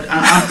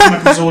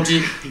ama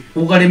zoti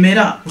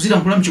ukalemera uzita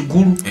nkula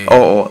mchigulu.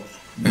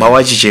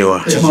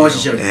 Mawachichewa.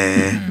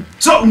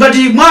 So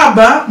ngati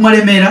mwaba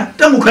mwalemera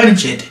tangu khali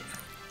mchete.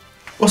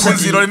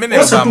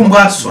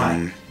 Osatumbwaso.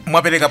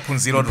 Mwapereka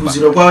phunziro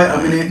kwa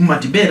amene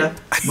mmatibera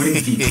muri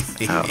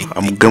mfiti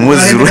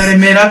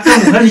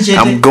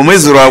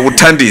amugomezero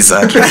akuthandiza.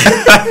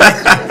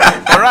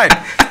 All right,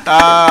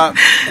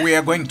 we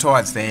are going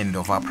towards the end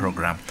of our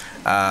program.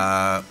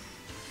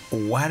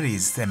 What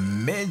is the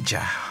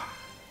major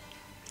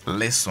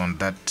lesson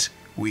that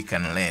we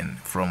can learn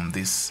from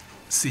this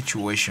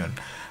situation?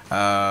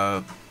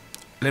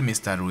 Let me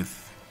start with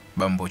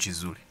Bambo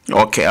Chizule.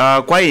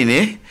 Okay, kwa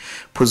ine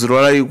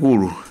phunziro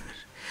lalikulu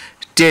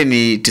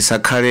teni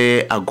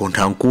tisakhale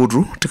agontha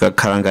nkutu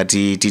tikakhala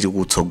ngati tili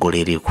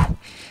kutsogolereko.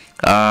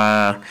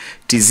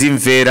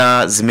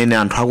 Tizimvera zimene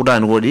anthu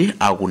akutani kodi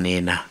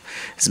akunena.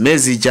 Zimene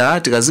zija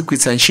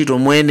tikazigwiritsa ntchito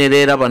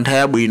moyenerera pa nthawi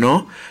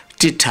yabwino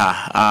titha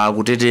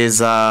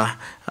kuteteza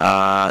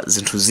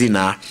zinthu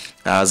zina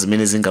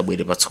zimene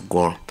zingabwere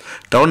patsogolo.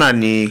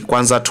 Taonani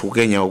kwanza athu ku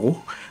Kenya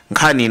uku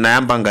nkhani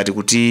inayamba ngati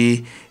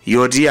kuti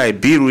yoti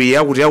bill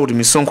yakuti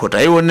misonkho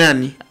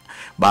tayionani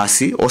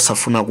basi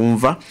osafuna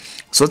kumva.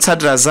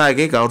 Zotsatira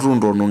zake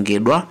katundu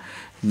onongedwa,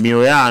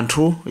 miyoyo ya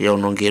anthu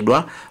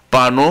yaonongedwa.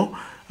 Pano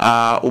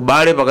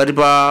ubale pakati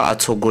pa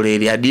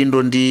atsogoleri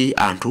adindo ndi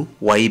anthu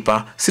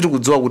waipa.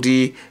 Sitikudziwa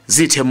kuti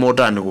zithe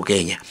motani ku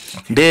Kenya.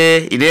 Nde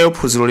ineyo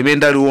phunziro limene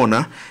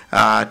ndaliona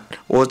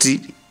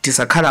oti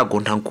tisakhala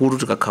agontha nkutu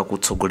tikakhala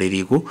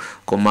kutsogoleriko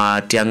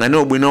koma tiyang'ane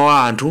ubwino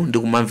wa anthu ndi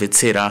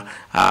kumamvetsera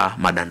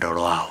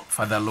madandaulo awo.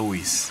 Father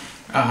Louis.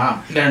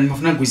 Ndani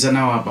mafuna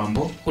kuizana wa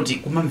Bambo kuti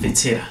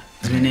kumamvetsera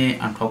zimene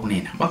anthu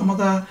akunena.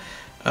 Makamaka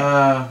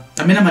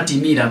amene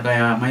amatimira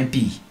kaya MP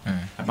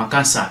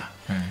amakansala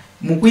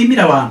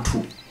mukuyimira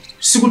wanthu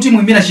sikuti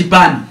muyimira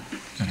chipani.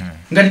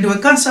 Ngati ndiwe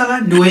kansala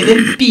ndiwe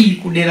MP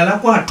kudera la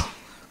kwathu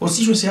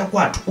constituency ya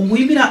kwathu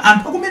ukuyimira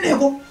anthu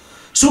akumeneko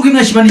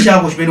sukuyimira chipani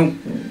chako chimene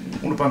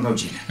unopanga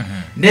uchina.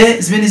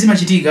 Nde zimene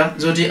zimachitika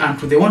zoti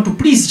anthu they want to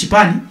please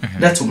chipani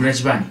that's ogula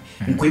chipani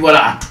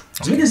nkuyiwala anthu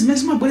zimene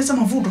zimabweretsa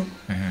mavuto.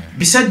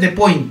 Beside the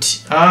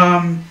point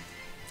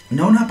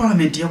naona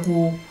parliament ya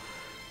ku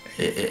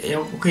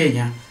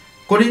Kenya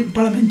kodi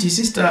parliament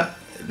sister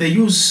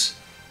they use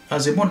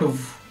as a mode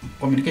of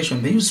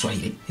communication they use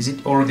Swahili, is it,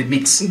 or the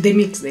mix? They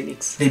mix.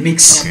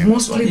 Yeah,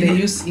 mostly they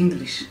use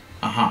English.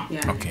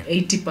 Yeah. Okay.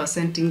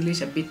 80% English,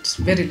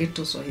 very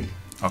little Swahili.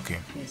 Okay.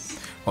 Yes.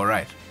 All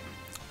right.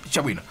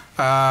 Chabwino.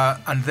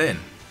 And then,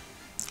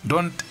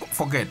 don't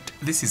forget,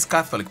 this is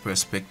Catholic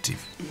perspective.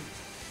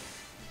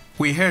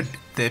 We heard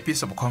the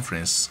Episcopal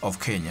Conference of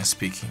Kenya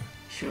speaking.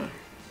 Sure.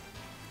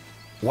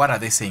 What are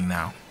they saying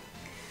now?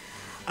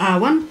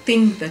 One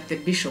thing that the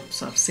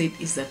bishops have said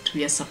is that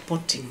we are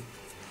supporting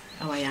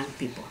our young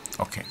people.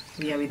 Okay.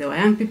 We are with our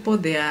young people.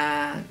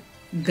 Their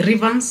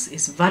grievance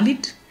is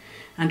valid,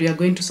 and we are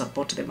going to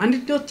support them. And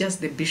it's not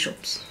just the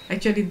bishops.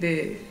 Actually,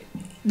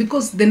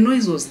 because the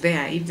noise was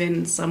there,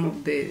 even some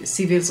of the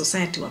civil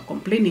society were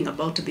complaining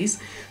about this.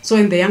 So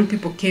when the young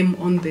people came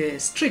on the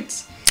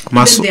streets,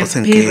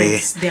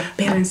 their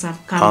parents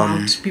have come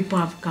out, people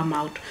have come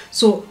out.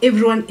 So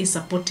everyone is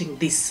supporting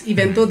this,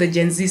 even though the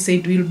Gen Z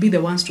said we'll be the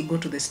ones to go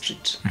to the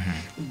street.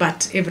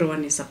 But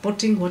everyone is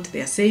supporting what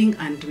they are saying,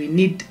 and we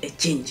need a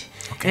change.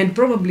 Okay. And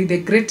probably the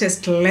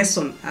greatest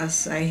lesson,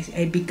 as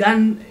I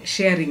began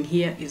sharing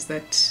here, is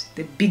that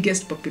the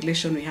biggest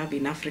population we have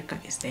in Africa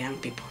is the young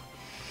people.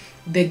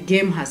 The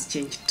game has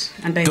changed.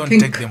 And I think don't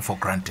take them for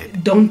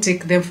granted. Don't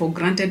take them for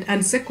granted.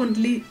 And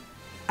secondly,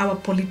 our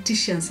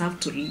politicians have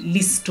to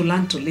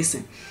learn to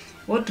listen.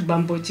 what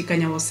Bambo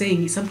Chikanya was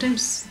saying is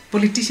sometimes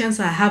politicians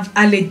have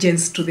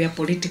allegiance to their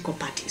political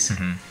parties.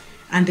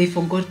 And they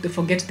forget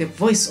the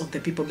voice of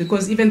the people,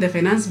 because even the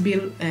finance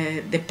bill,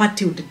 the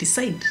party would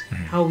decide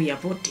how we are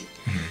voting.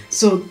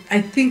 So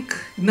I think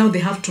now they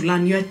have to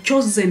learn. You are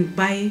chosen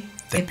by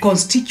a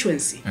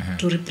constituency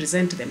to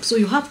represent them. So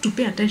you have to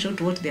pay attention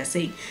to what they are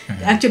saying.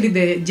 Actually,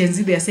 the Gen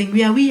Z, they are saying,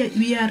 we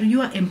are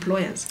your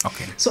employers.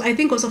 Okay. So I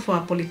think also for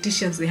our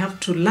politicians, they have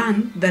to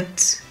learn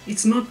that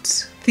it's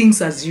not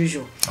things as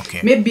usual.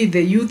 Okay. Maybe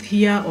the youth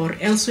here or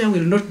elsewhere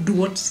will not do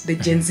what the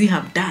Gen Z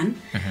have done,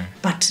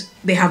 but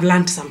they have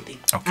learned something.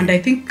 Okay. And I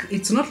think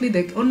it's not only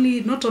the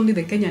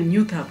Kenyan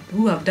youth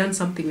who have done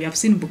something. We have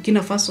seen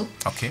Burkina Faso.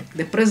 Okay.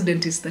 The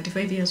president is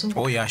 35 years old.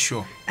 Oh yeah,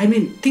 sure. I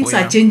mean, things Oh,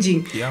 yeah. are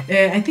changing.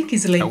 Yeah. I think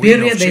it's wind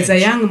Liberia. of There's a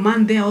change. young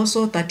man there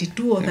also,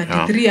 32 or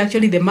 33.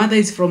 Actually, the mother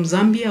is from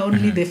Zambia.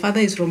 Only the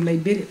father is from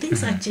Liberia.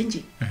 Things are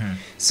changing.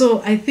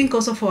 So I think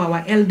also for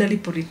our elderly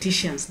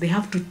politicians, they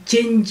have to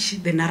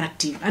change the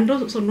narrative and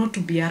also not to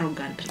be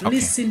arrogant. Okay.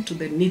 Listen to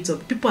the needs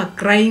of people. Are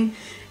crying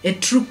a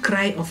true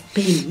cry of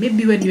pain.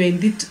 Maybe when you're in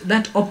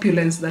that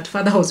opulence that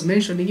father was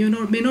mentioning, you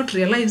may not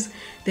realize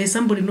there's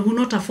somebody who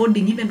not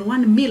affording even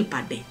 1 meal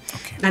per day.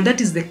 Okay. And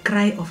that is the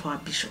cry of our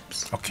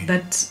bishops. Okay.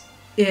 That,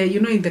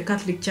 in the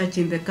Catholic Church,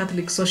 in the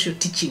Catholic social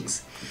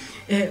teachings,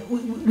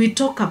 we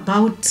talk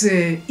about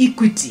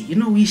equity.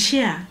 We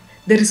share.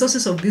 The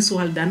resources of this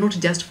world are not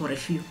just for a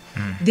few.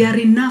 They are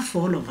enough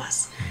for all of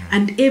us.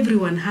 And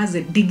everyone has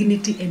a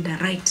dignity and a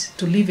right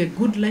to live a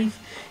good life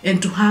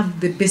and to have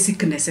the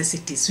basic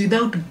necessities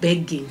without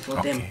begging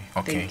for them.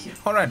 Okay. Thank you.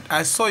 All right.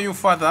 I saw you,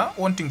 Father,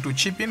 wanting to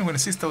chip in when the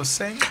sister was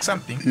saying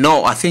something.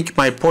 No, I think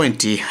my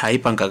point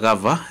haipanga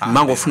gava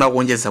mangofuna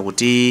kuonjeza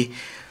kuti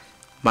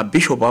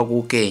mabishop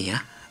aku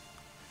Kenya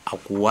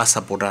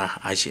akuwasapota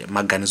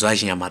maganizo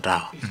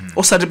achinyamatawa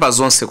osati pa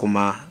zonse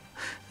kuma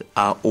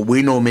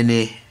ubwino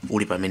umene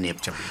uli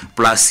pamenepo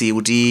plus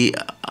kuti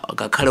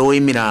ngakhale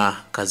oyimira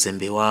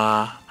kazembe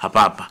wa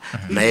apapa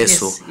na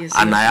Yesu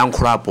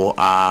anayankhulapo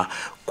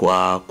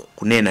kwa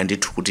kunena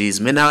ndithu kuti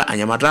zimene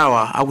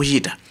anyamatawa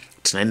akuchita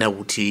tinaenda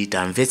kuti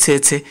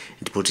tamvetsetse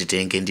ndipo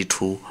titenge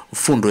ndithu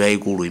mfundo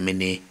yayikulu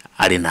imene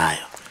ali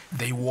nayo.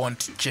 They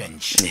want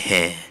change.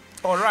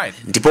 All right.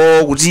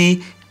 Ndipo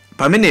kuti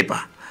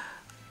pamenepa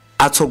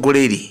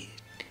atsogoleri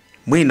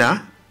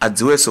mwina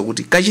adziweso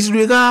kuti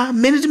kachitidwe ka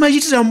mene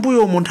timachitira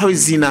mbuyo mu nthawi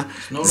zina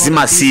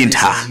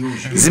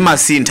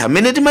zimasintha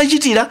mene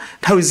timachitira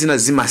nthawi zina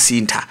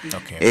zimasintha.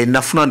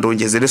 Nafuna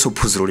ndonjezereso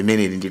phunziro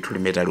limene ndithu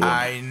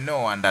limetaliona. I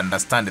know and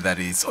understand that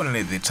it's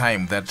only the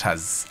time that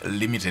has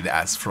limited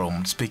us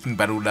from speaking,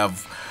 but we would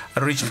have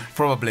reached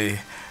probably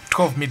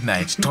 12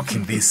 midnight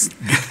talking this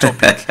big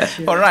topic.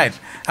 All right.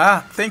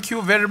 Thank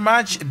you very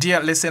much,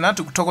 dear listener.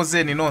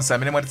 Tukutokozeni nonse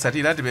amene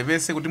mwatitsatira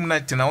tipepese kuti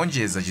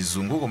tinaonjeza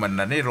chizungu koma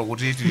nanero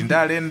kuti tili ndi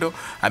alendo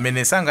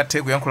amene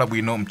sangathe kuyankhula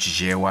bwino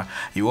mchichewa.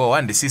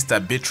 Iwowa ndi Sister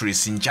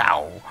Beatrice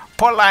Njau,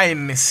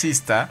 Pauline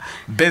sister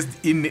based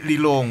in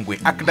Lilongwe,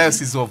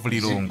 Archdiocese of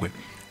Lilongwe.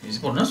 Is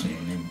pronouncing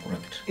your name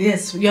correct?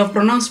 Yes, you have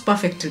pronounced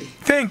perfectly.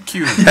 Thank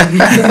you.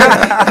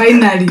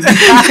 Finally.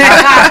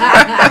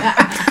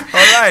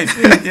 All right.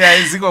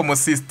 Yeah, Zikomo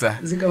sister.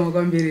 Zikomo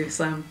kwambiri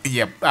Sam.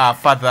 Yep.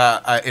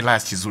 Father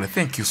Elias Chizule,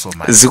 thank you so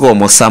much.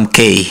 Zikomo Sam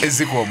K.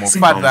 Zikomo.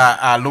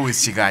 Father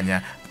Louis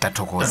Chikanya.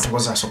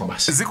 Tatokoza soko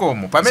basi.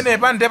 Zikomo. Pamene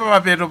pandepa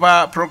mapeto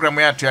pa programu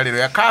yathu ya lero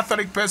ya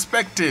Catholic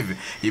Perspective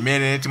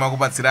imene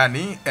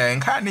timakupatsirani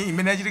nkhani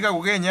imene yachitika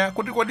ku Kenya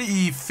kuti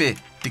kodi ife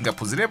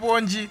tingaphunzirepo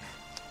onji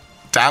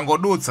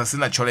tangodutsa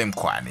sina chole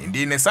mkhwani.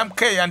 Ndine Sam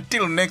K.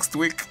 Until next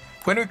week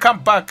when we come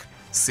back.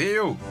 See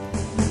you.